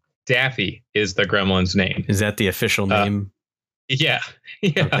is the gremlin's name. Is that the official name? Yeah.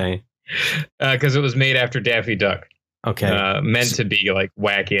 Okay. Because it was made after Daffy Duck. Okay. Meant to be like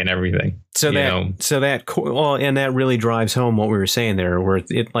wacky and everything. And that really drives home what we were saying there, where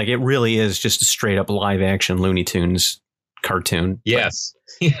it really is just a straight up live action Looney Tunes cartoon. Yes.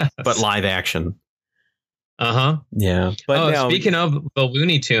 But live action. Yeah. But speaking of the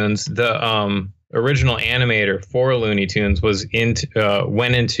Looney Tunes, the original animator for Looney Tunes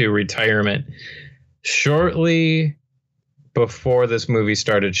went into retirement shortly before this movie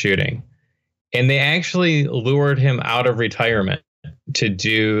started shooting. And they actually lured him out of retirement to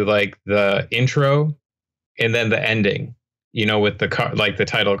do like the intro and then the ending, with the like the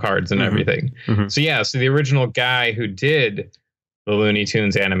title cards and everything. Mm-hmm. So the original guy who did the Looney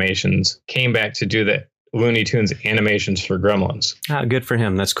Tunes animations came back to do the Looney Tunes animations for Gremlins. Ah, good for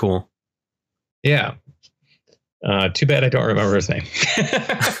him. That's cool. Yeah. Too bad I don't remember his name.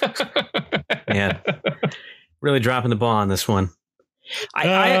 Yeah. Really dropping the ball on this one.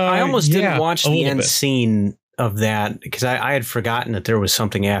 I almost didn't watch the end scene of that because I had forgotten that there was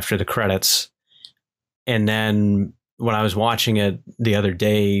something after the credits. And then when I was watching it the other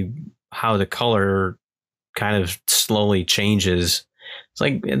day, how the color kind of slowly changes. It's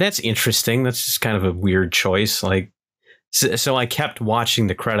like, that's interesting. That's just kind of a weird choice. Like, so I kept watching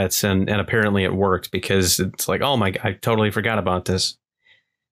the credits and apparently it worked because it's like, oh my, I totally forgot about this.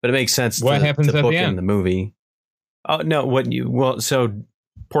 But it makes sense What happens to at book the in end? the movie. Oh no! So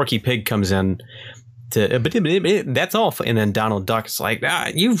Porky Pig comes in to that's all, and then Donald Duck's like,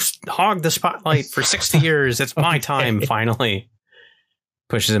 you've hogged the spotlight for 60 years. It's my time finally.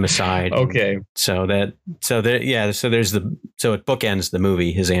 Pushes him aside. Okay. So it bookends the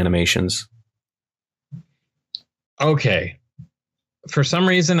movie, his animations. Okay. For some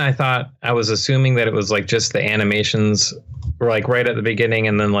reason, I was assuming that it was like just the animations were like right at the beginning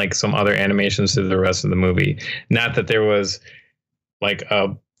and then like some other animations through the rest of the movie. Not that there was like a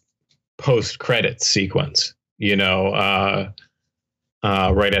post-credits sequence, right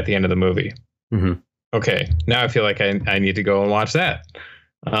at the end of the movie. Mm-hmm. Okay. Now I feel like I need to go and watch that.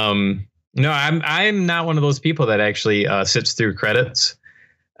 No, I'm not one of those people that actually sits through credits.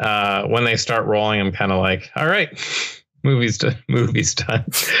 When they start rolling, I'm kind of like, all right. Movie's done.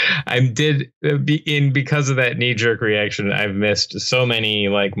 Because of that knee-jerk reaction, I've missed so many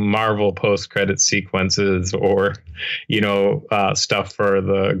like Marvel post-credit sequences or, stuff for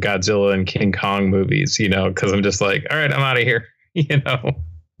the Godzilla and King Kong movies, because I'm just like, all right, I'm out of here.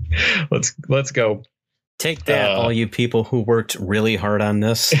 Let's go. Take that, all you people who worked really hard on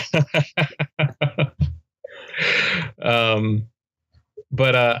this.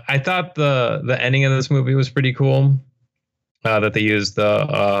 But I thought the ending of this movie was pretty cool. That they used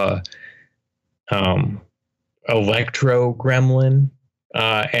the electro gremlin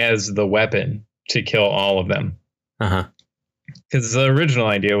as the weapon to kill all of them. Uh-huh. Because the original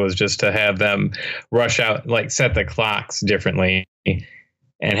idea was just to have them rush out, like set the clocks differently and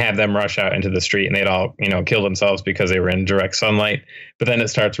have them rush out into the street, and they'd all, kill themselves because they were in direct sunlight. But then it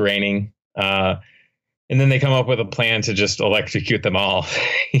starts raining. And then they come up with a plan to just electrocute them all,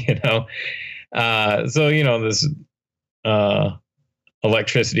 So, this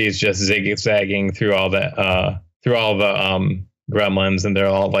electricity is just zigzagging through all the gremlins, and they're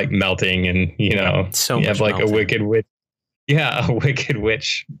all like melting, and so you have like melting. a wicked witch. Yeah, a wicked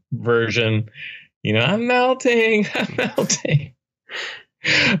witch version. I'm melting.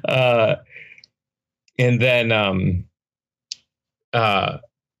 And then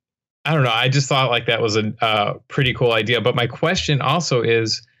I don't know. I just thought like that was a pretty cool idea. But my question also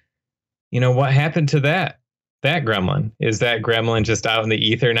is, what happened to that gremlin? Is that gremlin just out in the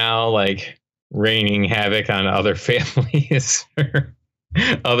ether now, like raining havoc on other families or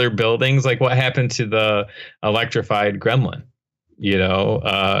other buildings? Like, what happened to the electrified gremlin?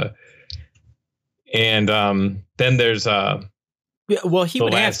 And then there's well, he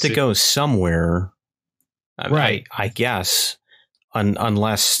would have to go somewhere, right? I guess,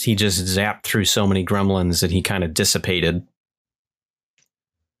 unless he just zapped through so many gremlins that he kind of dissipated.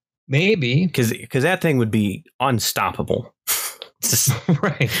 Maybe because that thing would be unstoppable.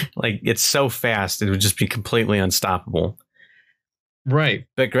 Right. Like, it's so fast, it would just be completely unstoppable. Right.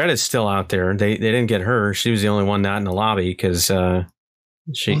 But Greta's still out there. They didn't get her. She was the only one not in the lobby because it's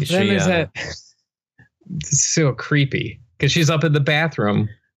so creepy because she's up in the bathroom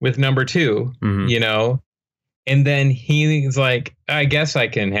with number 2, mm-hmm. And then he's like, I guess I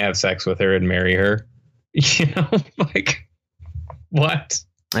can have sex with her and marry her. Like, what?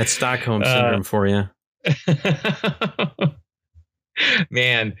 That's Stockholm syndrome for you.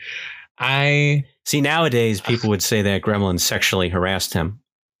 Man, I see, nowadays people would say that gremlin sexually harassed him.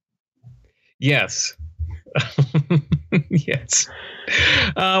 Yes. Yes.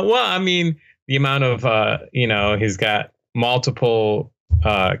 Well, I mean, the amount of, he's got multiple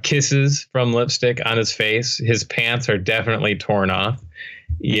kisses from lipstick on his face. His pants are definitely torn off,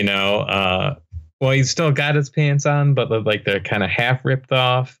 well, he's still got his pants on, but they're kind of half ripped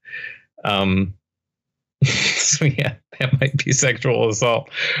off. So yeah, that might be sexual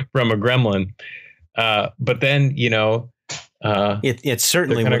assault from a gremlin. But then, it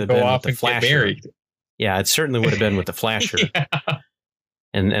certainly would have been with the flasher. Yeah, it certainly would have been with the flasher. Yeah.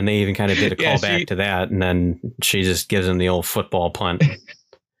 And they even kind of did a callback to that, and then she just gives him the old football punt.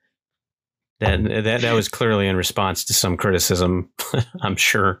 that was clearly in response to some criticism, I'm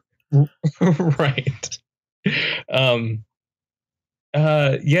sure. Right. Then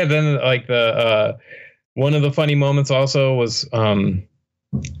like the one of the funny moments also was I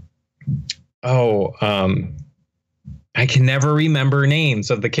can never remember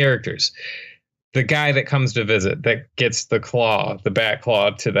names of the characters. The guy that comes to visit that gets the back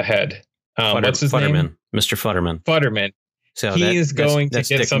claw to the head. What's his name? Mr. Futterman. Futterman. So he's going to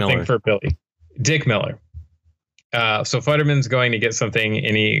get Dick something Miller. for Billy. Dick Miller. So Futterman's going to get something,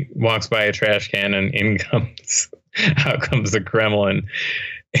 and he walks by a trash can, and out comes the gremlin,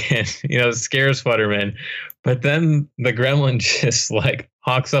 and it scares Futterman. But then the gremlin just like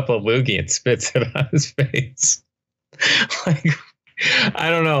hawks up a loogie and spits it on his face. Like, I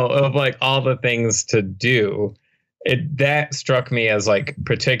don't know, of like all the things to do, that struck me as like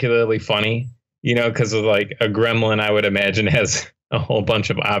particularly funny, because of like a gremlin, I would imagine has a whole bunch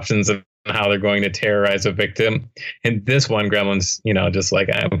of options of how they're going to terrorize a victim. And this one gremlin's, just like,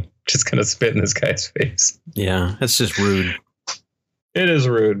 I'm just going to spit in this guy's face. Yeah, that's just rude. It is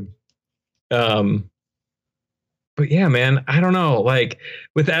rude. But yeah, man, I don't know. Like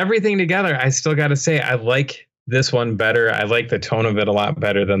with everything together, I still got to say, I like this one better. I like the tone of it a lot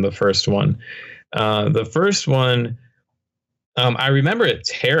better than the first one. The first one, I remember it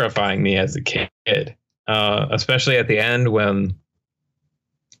terrifying me as a kid, especially at the end when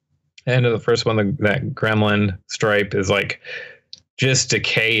end of the first one, that gremlin Stripe is like just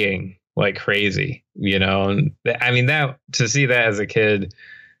decaying like crazy, and I mean, that to see that as a kid,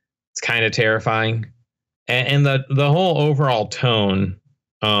 it's kind of terrifying. And the whole overall tone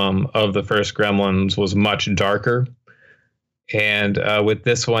of the first Gremlins was much darker. And with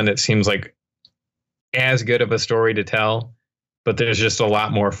this one, it seems like as good of a story to tell, but there's just a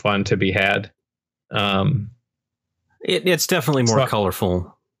lot more fun to be had. It's definitely more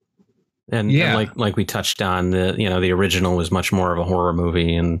colorful. And like we touched on, the original was much more of a horror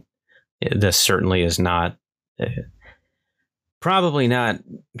movie, and this certainly is not. Probably not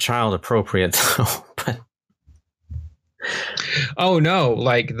child appropriate, though. But oh no!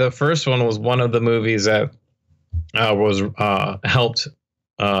 Like the first one was one of the movies that was helped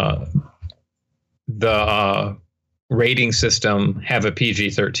the rating system have a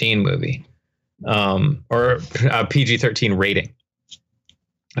PG-13 movie, or a PG-13 rating,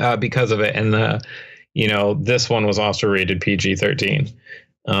 because of it. And this one was also rated PG-13.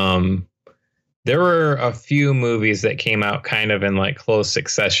 There were a few movies that came out kind of in like close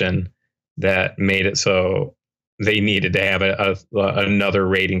succession that made it so they needed to have another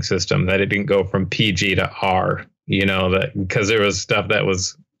rating system, that it didn't go from PG to R, that because there was stuff that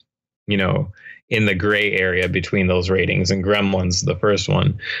was, in the gray area between those ratings. And Gremlins, the first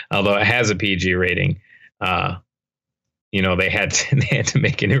one, although it has a PG rating, they had to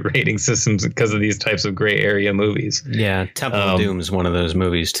make new rating systems because of these types of gray area movies. Yeah, Temple of Doom is one of those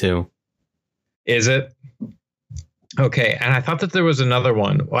movies too. Is it? Okay. And I thought that there was another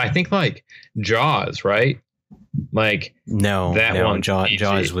one. Well, I think like Jaws, right? Like one.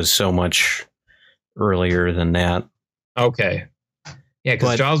 Jaws was so much earlier than that. Okay. Yeah,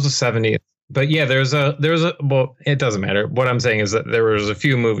 because Jaws was 70. But yeah, well, it doesn't matter. What I'm saying is that there was a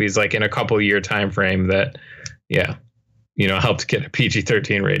few movies like in a couple year time frame that, helped get a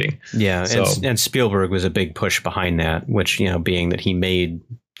PG-13 rating. Yeah, so. And Spielberg was a big push behind that, which, being that he made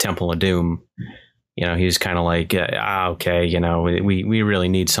Temple of Doom, he was kind of like, okay, we really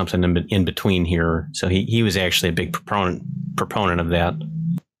need something in between here. So he was actually a big proponent of that.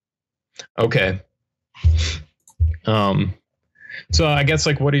 Okay. So I guess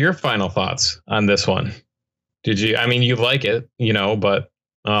like, what are your final thoughts on this one? You like it, but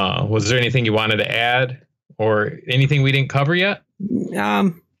was there anything you wanted to add or anything we didn't cover yet?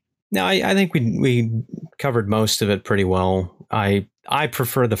 No, I think we covered most of it pretty well. I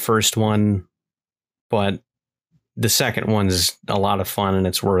prefer the first one, but the second one's a lot of fun, and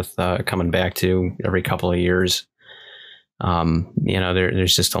it's worth coming back to every couple of years.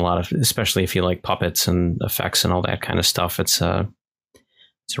 There's just a lot of, especially if you like puppets and effects and all that kind of stuff. It's a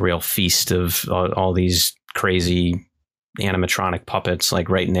real feast of all these crazy animatronic puppets, like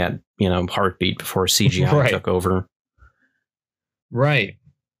right in that heartbeat before CGI took over. Right.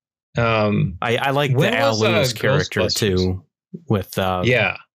 I like the Al Lewis character too, with the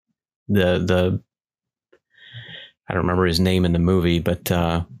I don't remember his name in the movie, but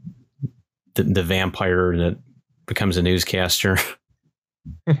the vampire that becomes a newscaster.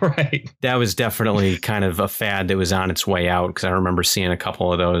 Right. That was definitely kind of a fad that was on its way out, because I remember seeing a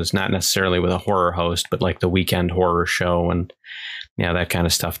couple of those, not necessarily with a horror host, but like the weekend horror show, and that kind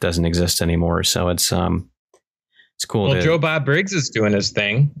of stuff doesn't exist anymore. So it's cool. Well, Joe Bob Briggs is doing his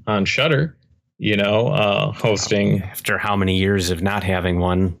thing on Shudder, hosting after how many years of not having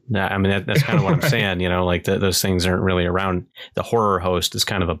one. I mean, that's kind of what I'm saying, like those things aren't really around. The horror host is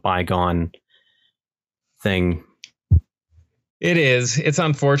kind of a bygone thing. It is. It's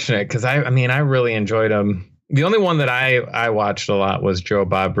unfortunate because I really enjoyed him. The only one that I watched a lot was Joe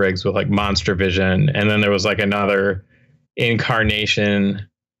Bob Briggs with like Monster Vision. And then there was like another incarnation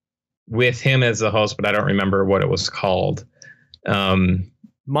with him as the host, but I don't remember what it was called.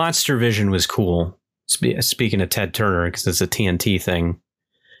 Monster Vision was cool. Speaking of Ted Turner, because it's a TNT thing.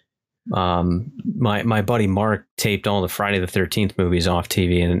 My buddy Mark taped all the Friday the 13th movies off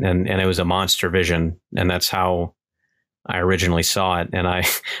TV, and it was a Monster Vision. And that's how I originally saw it, and I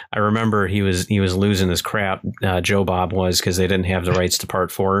remember he was losing his crap. Joe Bob was, because they didn't have the rights to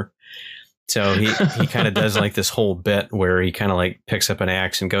part 4. So he kind of does like this whole bit where he kind of like picks up an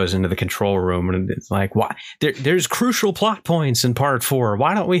axe and goes into the control room, and it's like, why? There's crucial plot points in part 4.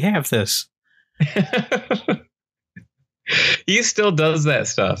 Why don't we have this? He still does that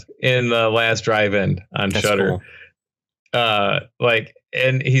stuff in the Last Drive-In on Shudder. Cool.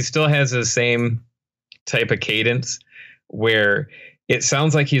 And he still has the same type of cadence where it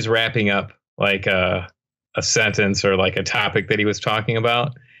sounds like he's wrapping up like a sentence or like a topic that he was talking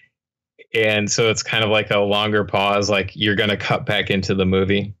about. And so it's kind of like a longer pause, like you're going to cut back into the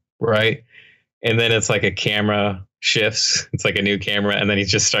movie, right? And then it's like a camera shifts. It's like a new camera. And then he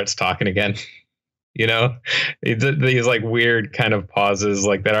just starts talking again. You know, these like weird kind of pauses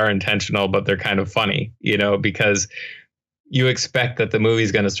like that are intentional, but they're kind of funny, you know, because you expect that the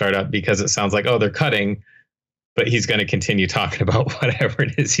movie's going to start up because it sounds like, oh, they're cutting, but he's going to continue talking about whatever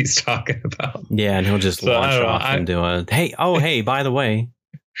it is he's talking about. Yeah. And he'll just launch off into a, hey, by the way.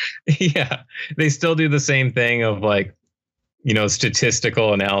 Yeah, they still do the same thing of like, you know,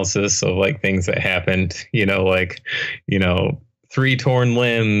 statistical analysis of like things that happened, you know, like, you know, 3 torn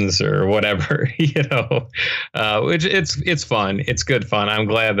limbs or whatever, you know, which it's fun. It's good fun. I'm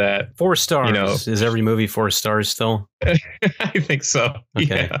glad that 4 stars, you know, is every movie 4 stars still? I think so.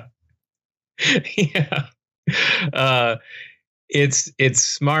 Okay. Yeah. It's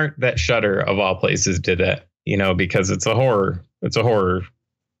smart that Shudder of all places did that, you know, because it's a horror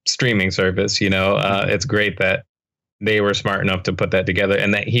streaming service, you know. It's great that they were smart enough to put that together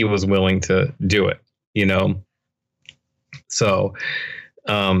and that he was willing to do it, you know. So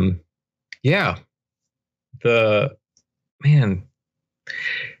yeah, I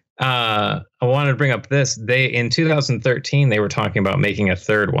wanted to bring up this. In 2013 they were talking about making a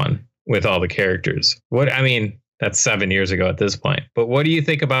 3rd one with all the characters. That's 7 years ago at this point, but what do you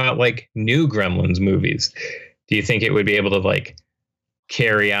think about like new Gremlins movies? Do you think it would be able to like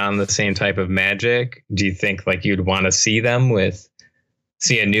carry on the same type of magic? Do you think like you'd want to see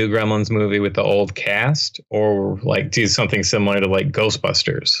a new Gremlins movie with the old cast, or like do something similar to like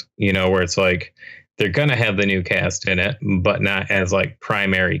Ghostbusters, you know, where it's like they're going to have the new cast in it, but not as like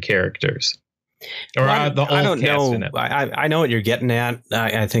primary characters? Or the old I don't cast know. in it. I know what you're getting at.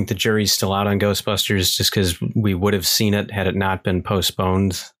 I think the jury's still out on Ghostbusters just because we would have seen it had it not been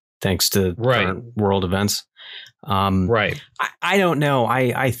postponed thanks to current world events. Right. I don't know.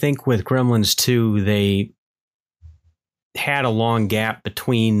 I think with Gremlins 2, they had a long gap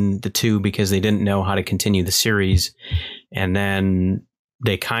between the two because they didn't know how to continue the series. And then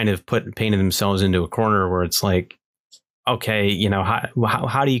they kind of painted themselves into a corner where it's like, okay, you know,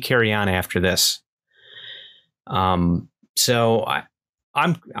 how do you carry on after this? So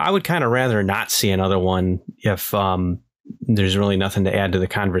I would kind of rather not see another one if there's really nothing to add to the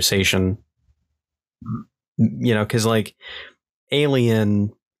conversation. You know, because like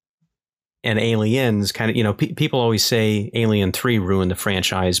Alien and Aliens kind of, you know, people always say Alien 3 ruined the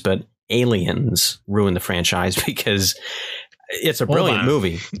franchise, but Aliens ruined the franchise because it's a brilliant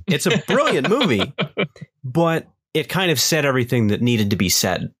movie. It's a brilliant movie, but it kind of said everything that needed to be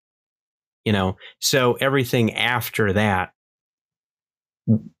said, you know, so everything after that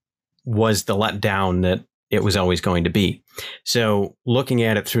was the letdown that it was always going to be. So looking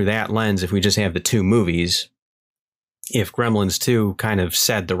at it through that lens, if we just have the 2 movies, if Gremlins 2 kind of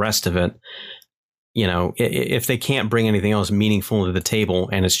said the rest of it, you know, if they can't bring anything else meaningful to the table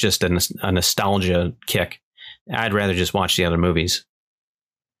and it's just a nostalgia kick, I'd rather just watch the other movies.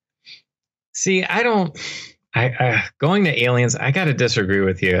 See, going to Aliens, I got to disagree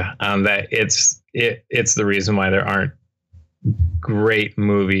with you on that. It's the reason why there aren't great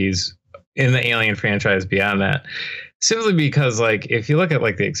movies in the Alien franchise beyond that, simply because like if you look at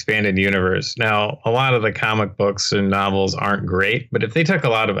like the expanded universe now, a lot of the comic books and novels aren't great, but if they took a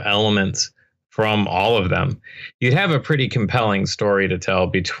lot of elements from all of them, you'd have a pretty compelling story to tell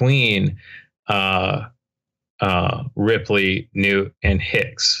between Ripley, Newt, and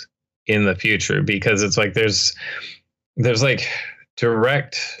Hicks in the future, because it's like there's like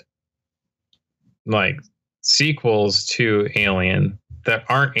direct like sequels to Alien that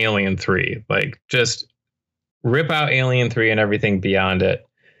aren't Alien 3. Like just rip out Alien 3 and everything beyond it.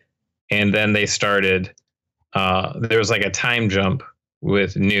 And then they started, there was like a time jump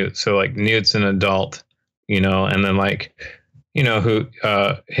with Newt. So like Newt's an adult, you know, and then like, you know, who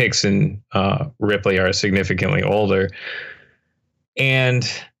Hicks and Ripley are significantly older. And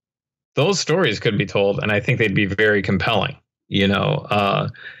those stories could be told, and I think they'd be very compelling, you know.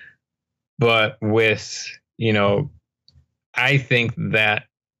 But with, you know, I think that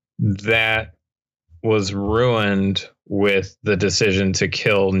was ruined with the decision to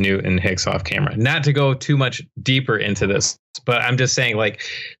kill Newton Hicks off camera. Not to go too much deeper into this, but I'm just saying like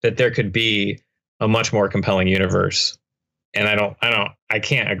that there could be a much more compelling universe. And I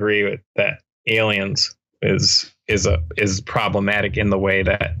can't agree with that. Aliens is problematic in the way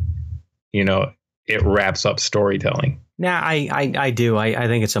that, you know, it wraps up storytelling. Nah, I do. I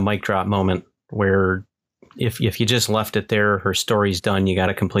think it's a mic drop moment where if you just left it there, her story's done. You got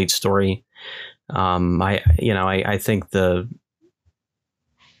a complete story. I think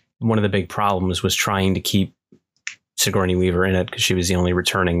one of the big problems was trying to keep Sigourney Weaver in it because she was the only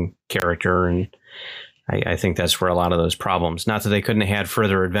returning character, and I think that's where a lot of those problems. Not that they couldn't have had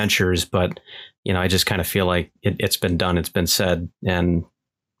further adventures, but you know, I just kind of feel like it's been done, it's been said, and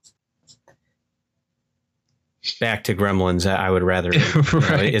back to Gremlins, I would rather,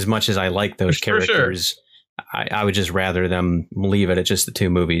 right. As much as I like those characters, sure. I would just rather them leave it at just the two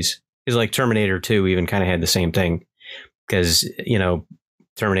movies. Because like Terminator 2 even kind of had the same thing. Because, you know,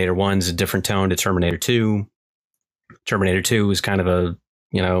 Terminator 1's a different tone to Terminator 2. Terminator 2 was kind of a,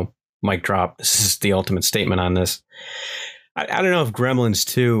 you know, mic drop. This is the ultimate statement on this. I don't know if Gremlins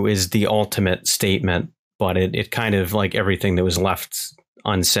 2 is the ultimate statement, but it kind of, like everything that was left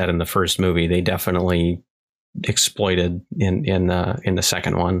unsaid in the first movie, they definitely exploited in the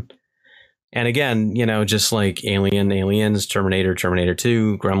second one. And again, you know, just like Aliens, Terminator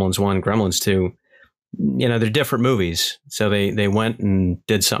 2, Gremlins 1, Gremlins 2, you know, they're different movies. So they went and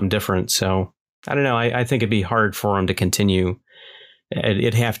did something different. So I don't know. I think it'd be hard for them to continue.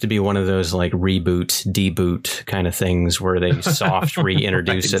 It'd have to be one of those like reboot, deboot kind of things where they soft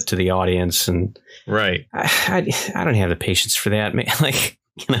reintroduce it to the audience. And right. I don't have the patience for that, man. Like,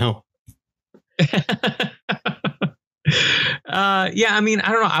 you know. Yeah, I mean,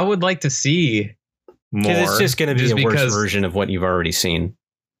 I don't know. I would like to see more. It's just going to be a worse version of what you've already seen.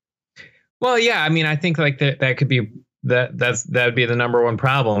 Well, yeah, I mean, I think like that could be that would be the number one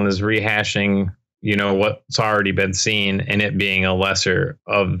problem is rehashing, you know, what's already been seen and it being a lesser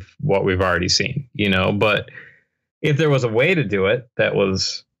of what we've already seen, you know. But if there was a way to do it that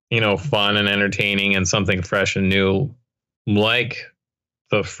was, you know, fun and entertaining and something fresh and new, like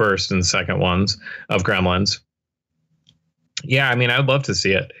the first and second ones of Gremlins. Yeah, I mean, I'd love to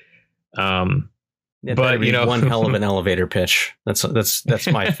see it. But you know, one hell of an elevator pitch. That's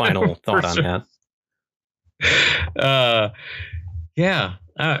my final thought on that. Yeah.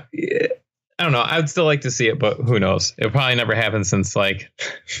 I don't know. I'd still like to see it, but who knows? It'll probably never happen since like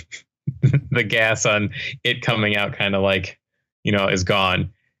the gas on it coming out kind of like, you know, is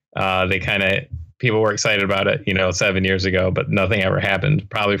gone. People were excited about it, you know, 7 years ago, but nothing ever happened.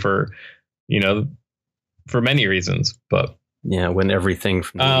 Probably for, you know, for many reasons, but. Yeah, when everything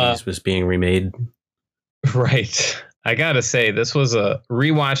from the 80s was being remade. Right. I got to say,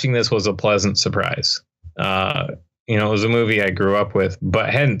 rewatching this was a pleasant surprise. You know, it was a movie I grew up with,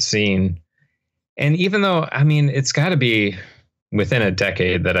 but hadn't seen. And even though, I mean, it's got to be within a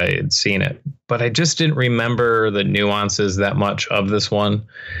decade that I had seen it, but I just didn't remember the nuances that much of this one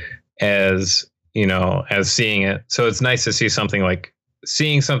as, you know, as seeing it. So it's nice to see something like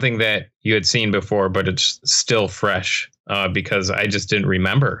seeing something that you had seen before, but it's still fresh. Because I just didn't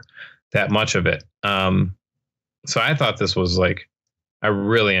remember that much of it. So I thought this was like, I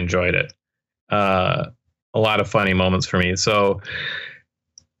really enjoyed it. A lot of funny moments for me. So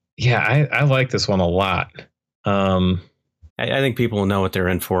yeah, I like this one a lot. I think people will know what they're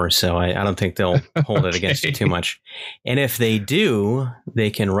in for. So I don't think they'll hold it against you too much. And if they do, they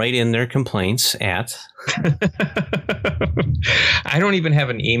can write in their complaints at. I don't even have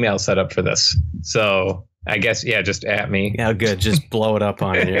an email set up for this. So I guess, yeah, just at me. Yeah, good. Just blow it up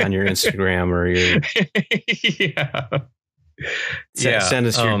on your Instagram or your. Yeah. Send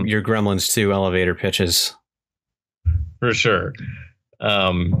us your Gremlins 2 elevator pitches. For sure.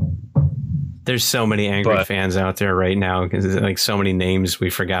 There's so many angry fans out there right now because like so many names we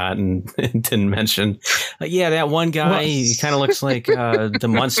forgot and didn't mention. Like, yeah, that one guy, he kind of looks like the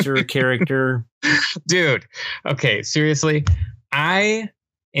Munster character. Dude. Okay, seriously.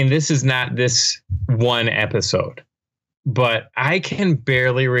 And this is not this one episode, but I can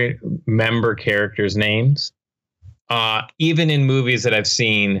barely remember characters' names, even in movies that I've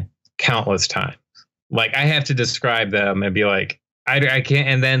seen countless times. Like I have to describe them and be like, I can't.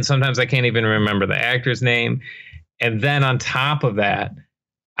 And then sometimes I can't even remember the actor's name. And then on top of that,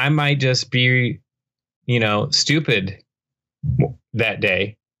 I might just be, you know, stupid that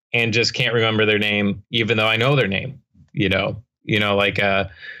day and just can't remember their name, even though I know their name, you know, like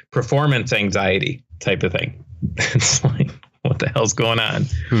a performance anxiety type of thing. It's like, what the hell's going on?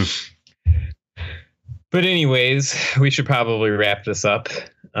 But anyways, we should probably wrap this up.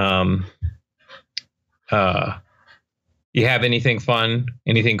 You have anything fun,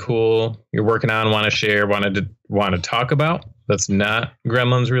 anything cool you're working on, want to share, want to talk about that's not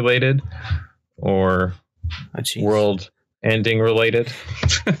Gremlins related or world ending related?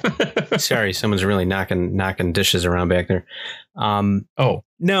 Sorry, someone's really knocking dishes around back there. No,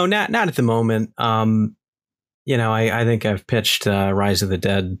 not at the moment. I think I've pitched Rise of the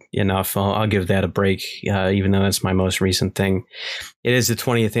Dead enough. I'll give that a break, even though that's my most recent thing. It is the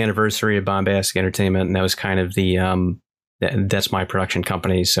 20th anniversary of Bombastic Entertainment, and that was kind of that's my production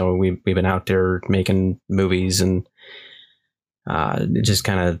company. So we've been out there making movies and just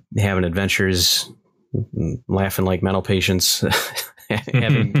kind of having adventures, laughing like mental patients,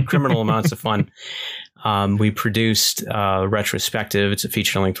 having criminal amounts of fun. We produced a retrospective. It's a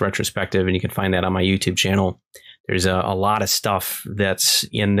feature-length retrospective, and you can find that on my YouTube channel. There's a lot of stuff that's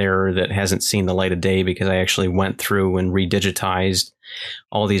in there that hasn't seen the light of day because I actually went through and redigitized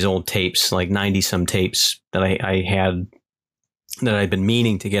all these old tapes, like 90-some tapes that I had that I'd been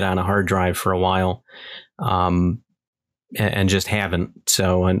meaning to get on a hard drive for a while, and just haven't.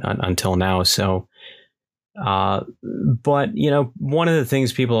 So until now. So. But one of the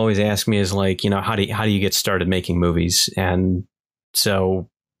things people always ask me is like, how do you get started making movies? And so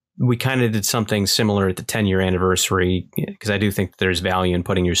we kind of did something similar at the 10-year anniversary because I do think there's value in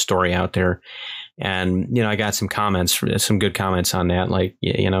putting your story out there. And, I got some good comments on that. Like,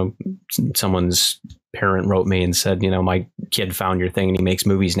 someone's parent wrote me and said, my kid found your thing and he makes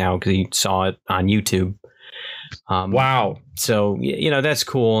movies now because he saw it on YouTube. Wow. So, that's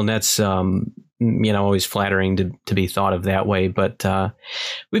cool. And that's, always flattering to be thought of that way. But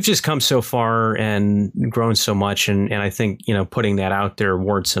we've just come so far and grown so much. And I think, putting that out there,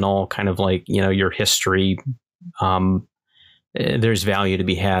 warts and all, kind of like, your history, there's value to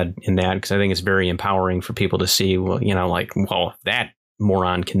be had in that because I think it's very empowering for people to see, well, if that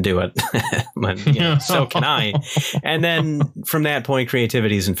moron can do it, but, so can I. And then from that point,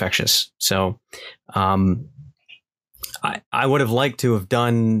 creativity is infectious. So I would have liked to have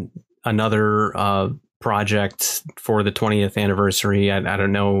done another project for the 20th anniversary. I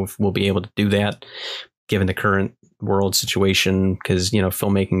don't know if we'll be able to do that given the current world situation, because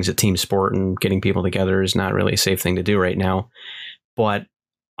filmmaking is a team sport and getting people together is not really a safe thing to do right now. But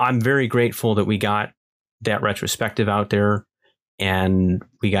I'm very grateful that we got that retrospective out there and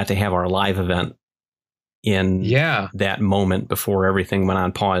we got to have our live event in that moment before everything went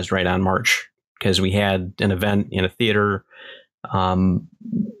on pause right on March, because we had an event in a theater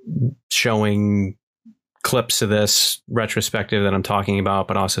showing clips of this retrospective that I'm talking about,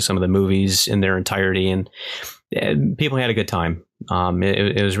 but also some of the movies in their entirety, and people had a good time.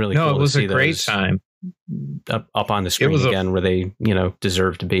 It was really cool. It was to see a great time up on the screen again, where they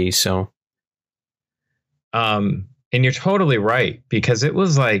deserve to be. So, and you're totally right, because it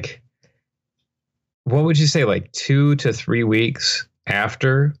was like, what would you say, like 2 to 3 weeks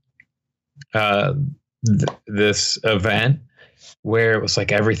after this event, where it was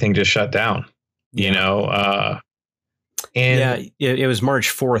like everything just shut down, and it was March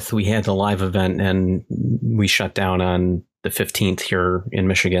 4th. We had the live event and we shut down on the 15th here in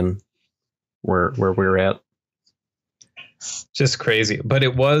Michigan, where we're at. Just crazy, but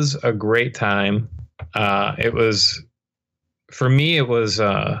it was a great time. It was, for me, it was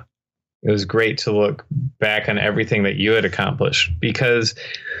great to look back on everything that you had accomplished, because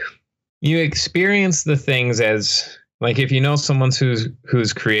you experience the things as, like, if you know someone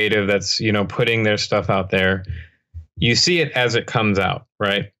who's creative, that's, putting their stuff out there, you see it as it comes out,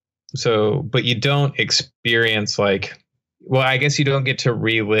 right? So, but you don't experience I guess you don't get to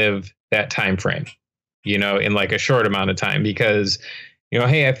relive that time frame, in like a short amount of time, because,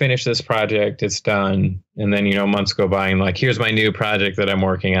 hey, I finished this project, it's done. And then, months go by and like, here's my new project that I'm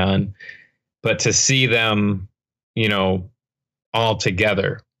working on. But to see them, all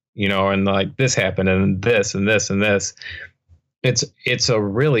together, and like this happened and this and this and this, it's a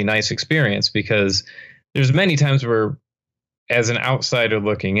really nice experience, because there's many times where, as an outsider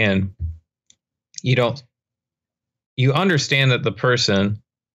looking in, you understand that the person,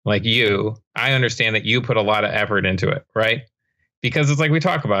 like I understand that you put a lot of effort into it, right? Because it's like, we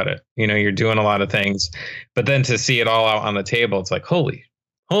talk about it, you're doing a lot of things, but then to see it all out on the table, it's like, holy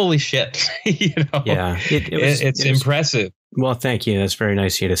shit. Yeah, it's impressive. Well, thank you. That's very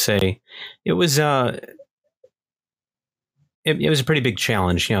nice of you to say. It was it was a pretty big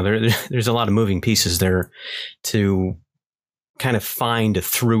challenge. There's a lot of moving pieces there to kind of find a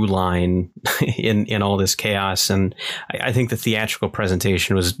through line in all this chaos. And I think the theatrical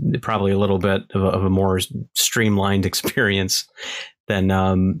presentation was probably a little bit of a more streamlined experience than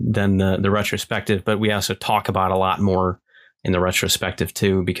the retrospective. But we also talk about a lot more in the retrospective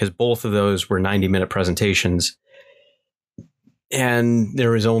too, because both of those were 90-minute presentations. And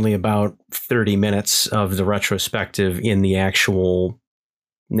there was only about 30 minutes of the retrospective in the actual,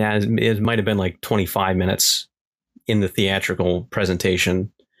 it might have been like 25 minutes in the theatrical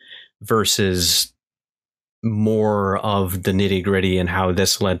presentation versus more of the nitty gritty and how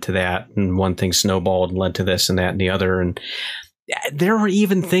this led to that. And one thing snowballed and led to this and that and the other. And there were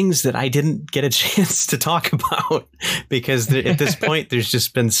even things that I didn't get a chance to talk about because at this point, there's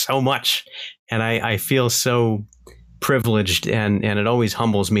just been so much. And I feel so privileged, and it always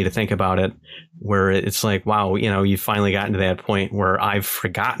humbles me to think about it, where it's like, wow, you've finally gotten to that point where I've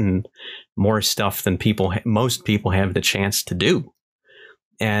forgotten more stuff than most people have the chance to do.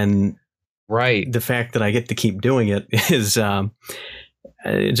 And right, the fact that I get to keep doing it is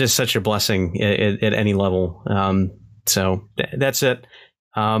just such a blessing at any level. So that's it.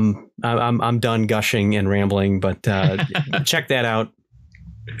 I'm done gushing and rambling, but check that out.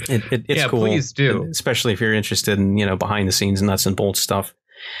 It's cool. Please do, especially if you're interested in behind the scenes nuts and bolts stuff.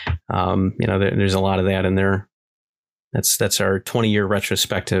 There's a lot of that in there. That's our 20-year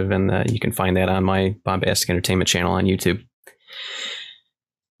retrospective, and you can find that on my Bombastic Entertainment channel on YouTube.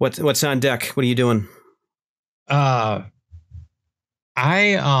 What's on deck? What are you doing?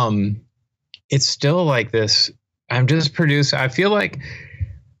 It's still like this. I'm just producing. I feel like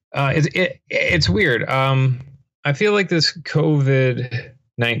it's weird. I feel like this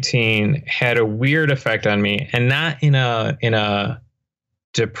COVID-19 had a weird effect on me, and not in a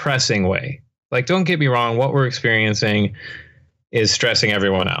depressing way. Like, don't get me wrong, what we're experiencing is stressing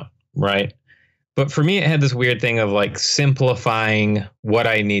everyone out, right? But for me, it had this weird thing of like simplifying what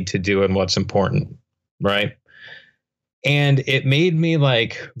I need to do and what's important, right? And it made me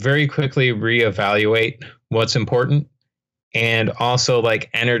like very quickly reevaluate what's important, and also like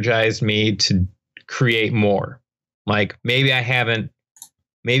energized me to create more. Like maybe I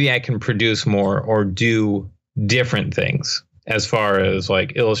can produce more or do different things as far as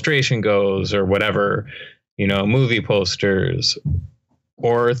like illustration goes or whatever, movie posters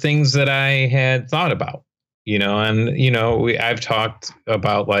or things that I had thought about, and, I've talked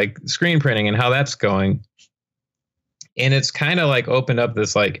about like screen printing and how that's going. And it's kind of like opened up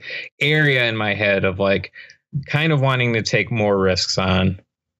this like area in my head of like kind of wanting to take more risks on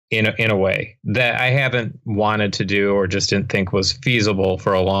in a way that I haven't wanted to do or just didn't think was feasible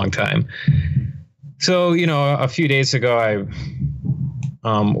for a long time. So, a few days ago, I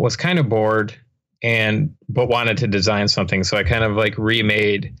was kind of bored but wanted to design something. So I kind of like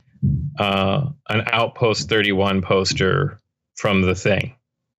remade an Outpost 31 poster from The Thing.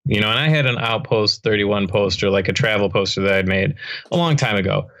 And I had an Outpost 31 poster, like a travel poster that I'd made a long time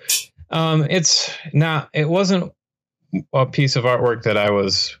ago. It wasn't a piece of artwork that I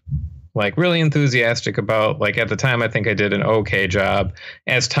was like really enthusiastic about. Like at the time, I think I did an okay job.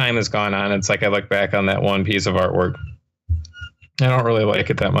 As time has gone on, it's like I look back on that one piece of artwork, I don't really like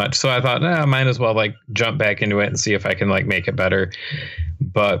it that much. So I thought, I might as well like jump back into it and see if I can like make it better.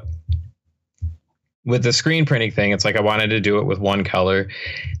 But with the screen printing thing, it's like I wanted to do it with one color.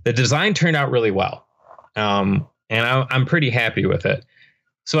 The design turned out really well. And I'm pretty happy with it.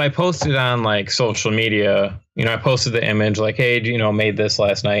 So I posted on like social media, I posted the image like, hey, made this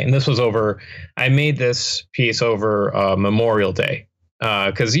last night. And this was I made this piece over Memorial Day.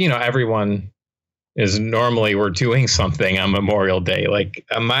 Cause everyone is normally we're doing something on Memorial Day. Like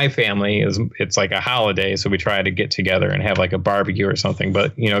my family it's like a holiday. So we try to get together and have like a barbecue or something.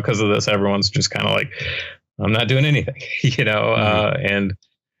 But, because of this, everyone's just kind of like, I'm not doing anything, and,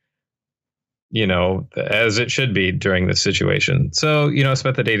 as it should be during this situation. So, I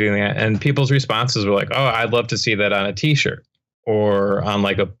spent the day doing that, and people's responses were like, oh, I'd love to see that on a t-shirt or on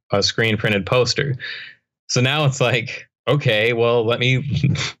like a screen printed poster. So now it's like, okay, well, let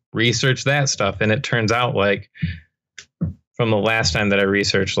me research that stuff. And it turns out like from the last time that I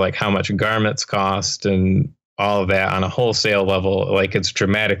researched like how much garments cost and all of that on a wholesale level, like it's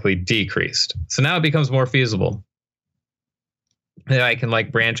dramatically decreased. So now it becomes more feasible that I can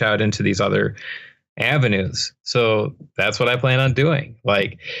like branch out into these other avenues. So that's what I plan on doing,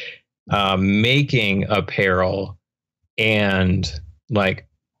 like making apparel and like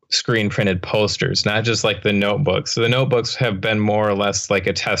screen printed posters, not just like the notebooks. So the notebooks have been more or less like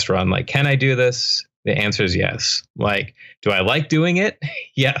a test run. Like, can I do this? The answer is yes. Like, do I like doing it?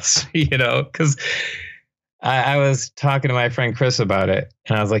 Yes. Because I was talking to my friend Chris about it,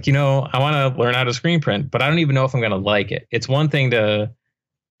 and I was like, I want to learn how to screen print, but I don't even know if I'm going to like it. It's one thing to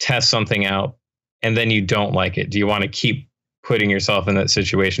test something out and then you don't like it. Do you want to keep putting yourself in that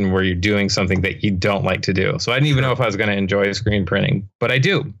situation where you're doing something that you don't like to do? So I didn't even know if I was going to enjoy screen printing, but I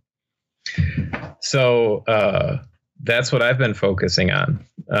do. So that's what I've been focusing on,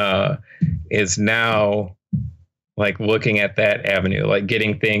 is now like looking at that avenue, like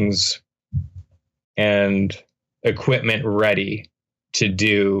getting things and equipment ready to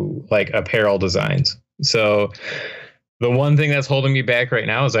do like apparel designs. So the one thing that's holding me back right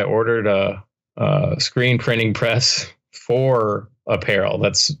now is I ordered a screen printing press for apparel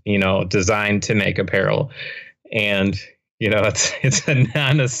that's, designed to make apparel. And, it's a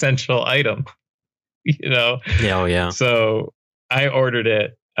non-essential item, Yeah, oh, yeah. So I ordered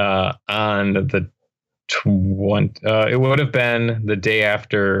it on the it would have been the day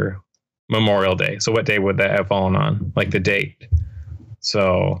after Memorial Day. So what day would that have fallen on? Like the date.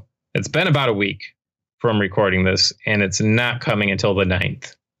 So it's been about a week from recording this, and it's not coming until the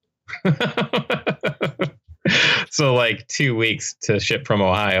 9th. So like 2 weeks to ship from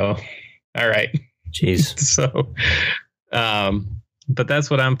Ohio. All right. Jeez. So, but that's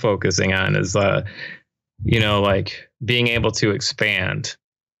what I'm focusing on is, like being able to expand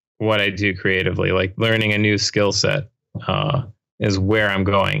what I do creatively, like learning a new skill set, is where I'm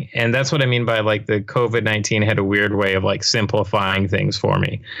going. And that's what I mean by like the COVID-19 had a weird way of like simplifying things for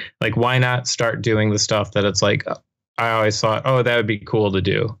me. Like, why not start doing the stuff that it's like, I always thought, oh, that would be cool to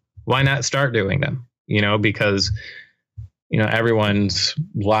do. Why not start doing them? Because, everyone's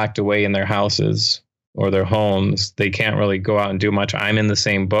locked away in their houses or their homes. They can't really go out and do much. I'm in the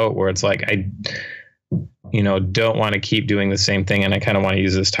same boat where it's like, I don't want to keep doing the same thing. And I kind of want to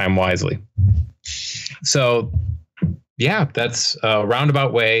use this time wisely. So yeah, that's a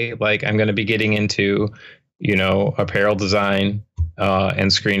roundabout way. Like I'm going to be getting into, apparel design,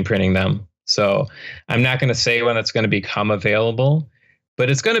 and screen printing them. So I'm not going to say when it's going to become available, but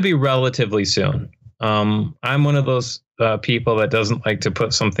it's going to be relatively soon. I'm one of those people that doesn't like to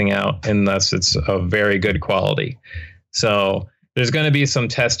put something out unless it's of very good quality. So there's going to be some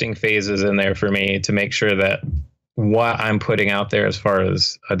testing phases in there for me to make sure that what I'm putting out there as far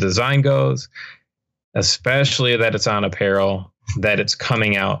as a design goes, especially that it's on apparel, that it's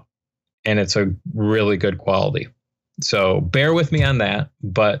coming out and it's a really good quality. So bear with me on that,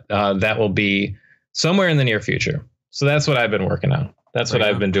 but that will be somewhere in the near future. So that's what I've been working on. That's what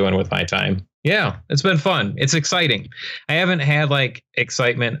I've been doing with my time. Yeah, it's been fun. It's exciting. I haven't had like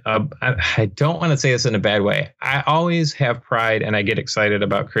excitement. I don't want to say this in a bad way. I always have pride and I get excited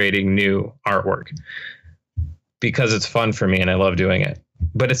about creating new artwork because it's fun for me and I love doing it.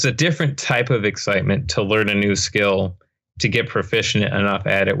 But it's a different type of excitement to learn a new skill, to get proficient enough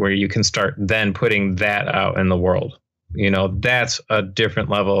at it where you can start then putting that out in the world. That's a different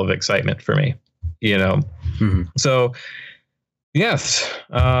level of excitement for me, Mm-hmm. So yes,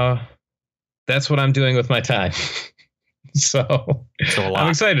 that's what I'm doing with my time. So I'm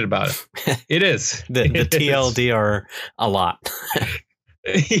excited about it. It is. The TLDR a lot.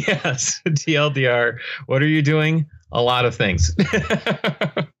 Yes. TLDR. What are you doing? A lot of things.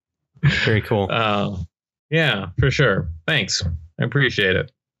 Very cool. Yeah, for sure. Thanks. I appreciate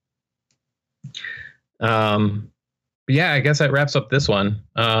it. Yeah, I guess that wraps up this one.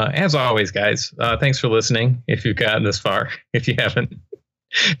 As always, guys, thanks for listening. If you've gotten this far, if you haven't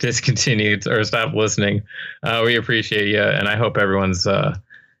discontinued or stopped listening, we appreciate you. And I hope everyone's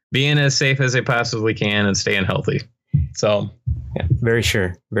being as safe as they possibly can and staying healthy. So, yeah, very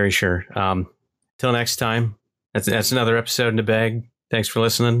sure. Very sure. Till next time. That's another episode in the bag. Thanks for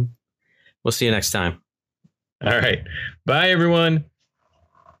listening. We'll see you next time. All right. Bye, everyone.